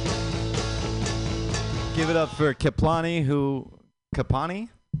 Give it up for Kapani, who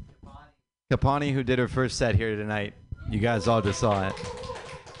did her first set here tonight. You guys all just saw it.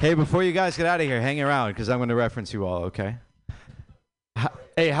 Hey, before you guys get out of here, hang around because I'm going to reference you all, okay?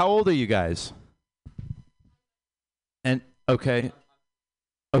 Hey, how old are you guys? And okay.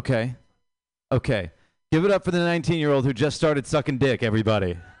 Give it up for the 19-year-old who just started sucking dick,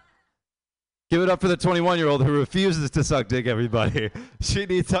 everybody. Give it up for the 21-year-old who refuses to suck dick, everybody. She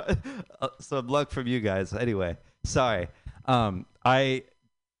needs some luck from you guys. Anyway, sorry. I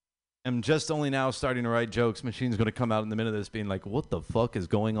am just only now starting to write jokes. Machine's going to come out in the minute of this being like, what the fuck is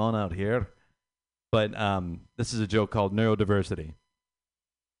going on out here? But this is a joke called neurodiversity.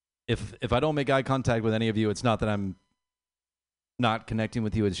 If I don't make eye contact with any of you, it's not that I'm not connecting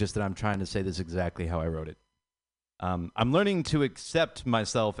with you. It's just that I'm trying to say this exactly how I wrote it. I'm learning to accept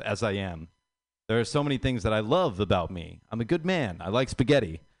myself as I am. There are so many things that I love about me. I'm a good man. I like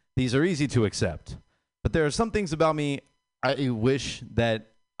spaghetti. These are easy to accept. But there are some things about me I wish that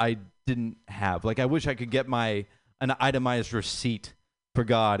I didn't have. Like, I wish I could get an itemized receipt for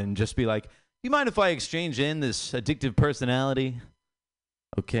God and just be like, do you mind if I exchange in this addictive personality?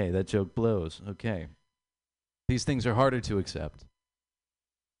 Okay, that joke blows. Okay. These things are harder to accept.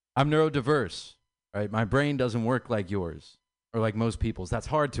 I'm neurodiverse, right? My brain doesn't work like yours or like most people's. That's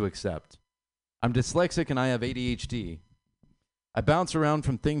hard to accept. I'm dyslexic and I have ADHD. I bounce around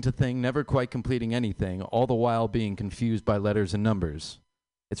from thing to thing, never quite completing anything, all the while being confused by letters and numbers.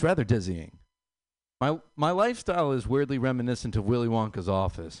 It's rather dizzying. My lifestyle is weirdly reminiscent of Willy Wonka's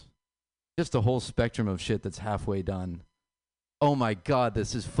office. Just a whole spectrum of shit that's halfway done. Oh my God,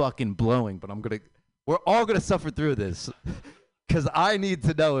 this is fucking blowing, but we're all gonna suffer through this. Cause I need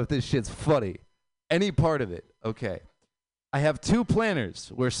to know if this shit's funny. Any part of it, okay. I have 2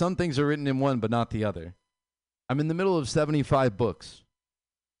 planners where some things are written in one but not the other. I'm in the middle of 75 books.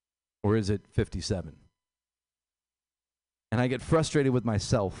 Or is it 57? And I get frustrated with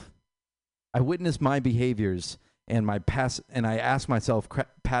myself. I witness my behaviors and I ask myself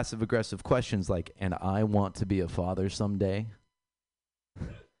passive aggressive questions like, and I want to be a father someday.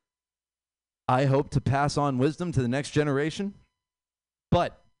 I hope to pass on wisdom to the next generation.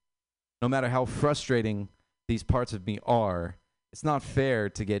 But no matter how frustrating these parts of me are, it's not fair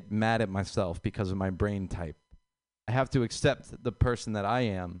to get mad at myself because of my brain type. I have to accept the person that I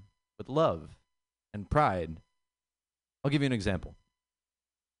am with love and pride. I'll give you an example.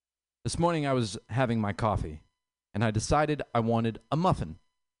 This morning I was having my coffee, and I decided I wanted a muffin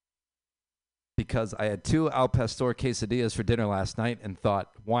because I had 2 al pastor quesadillas for dinner last night and thought,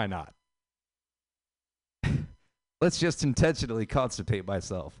 why not? Let's just intentionally constipate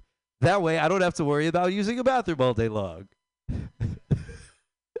myself. That way I don't have to worry about using a bathroom all day long.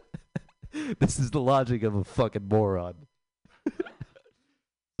 This is the logic of a fucking moron.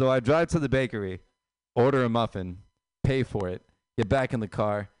 So I drive to the bakery, order a muffin, pay for it, get back in the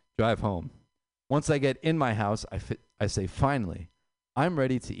car, drive home. Once I get in my house, I say, finally, I'm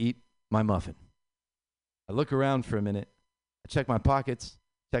ready to eat my muffin. I look around for a minute, I check my pockets,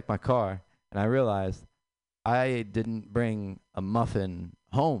 check my car, and I realize I didn't bring a muffin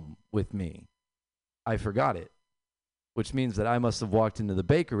home with me. I forgot it, which means that I must have walked into the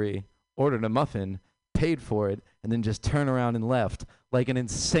bakery, ordered a muffin, paid for it, and then just turned around and left like an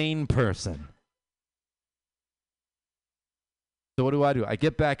insane person. So what do? I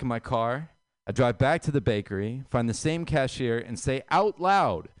get back in my car, I drive back to the bakery, find the same cashier, and say out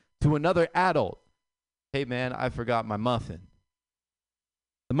loud to another adult, hey man, I forgot my muffin.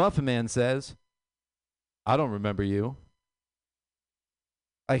 The muffin man says, I don't remember you.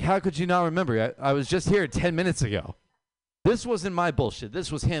 Like, how could you not remember? I was just here 10 minutes ago. This wasn't my bullshit.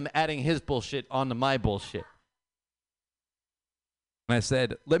 This was him adding his bullshit onto my bullshit. And I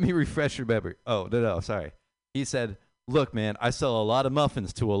said, let me refresh your memory. Oh, no, sorry. He said, look, man, I sell a lot of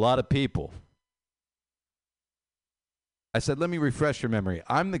muffins to a lot of people. I said, let me refresh your memory.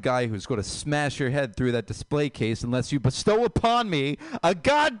 I'm the guy who's going to smash your head through that display case unless you bestow upon me a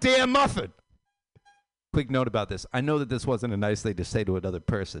goddamn muffin. Quick note about this. I know that this wasn't a nice thing to say to another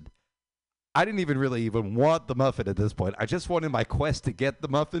person. I didn't even want the muffin at this point. I just wanted my quest to get the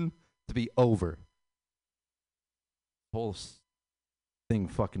muffin to be over. The whole thing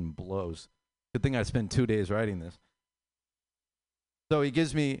fucking blows. Good thing I spent 2 days writing this. So he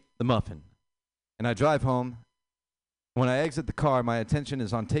gives me the muffin, and I drive home. When I exit the car, my attention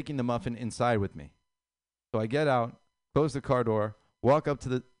is on taking the muffin inside with me. So I get out, close the car door, walk up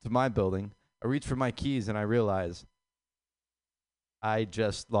to my building. I reach for my keys, and I realize I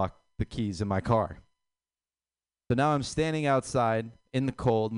just locked the keys in my car. So now I'm standing outside in the cold.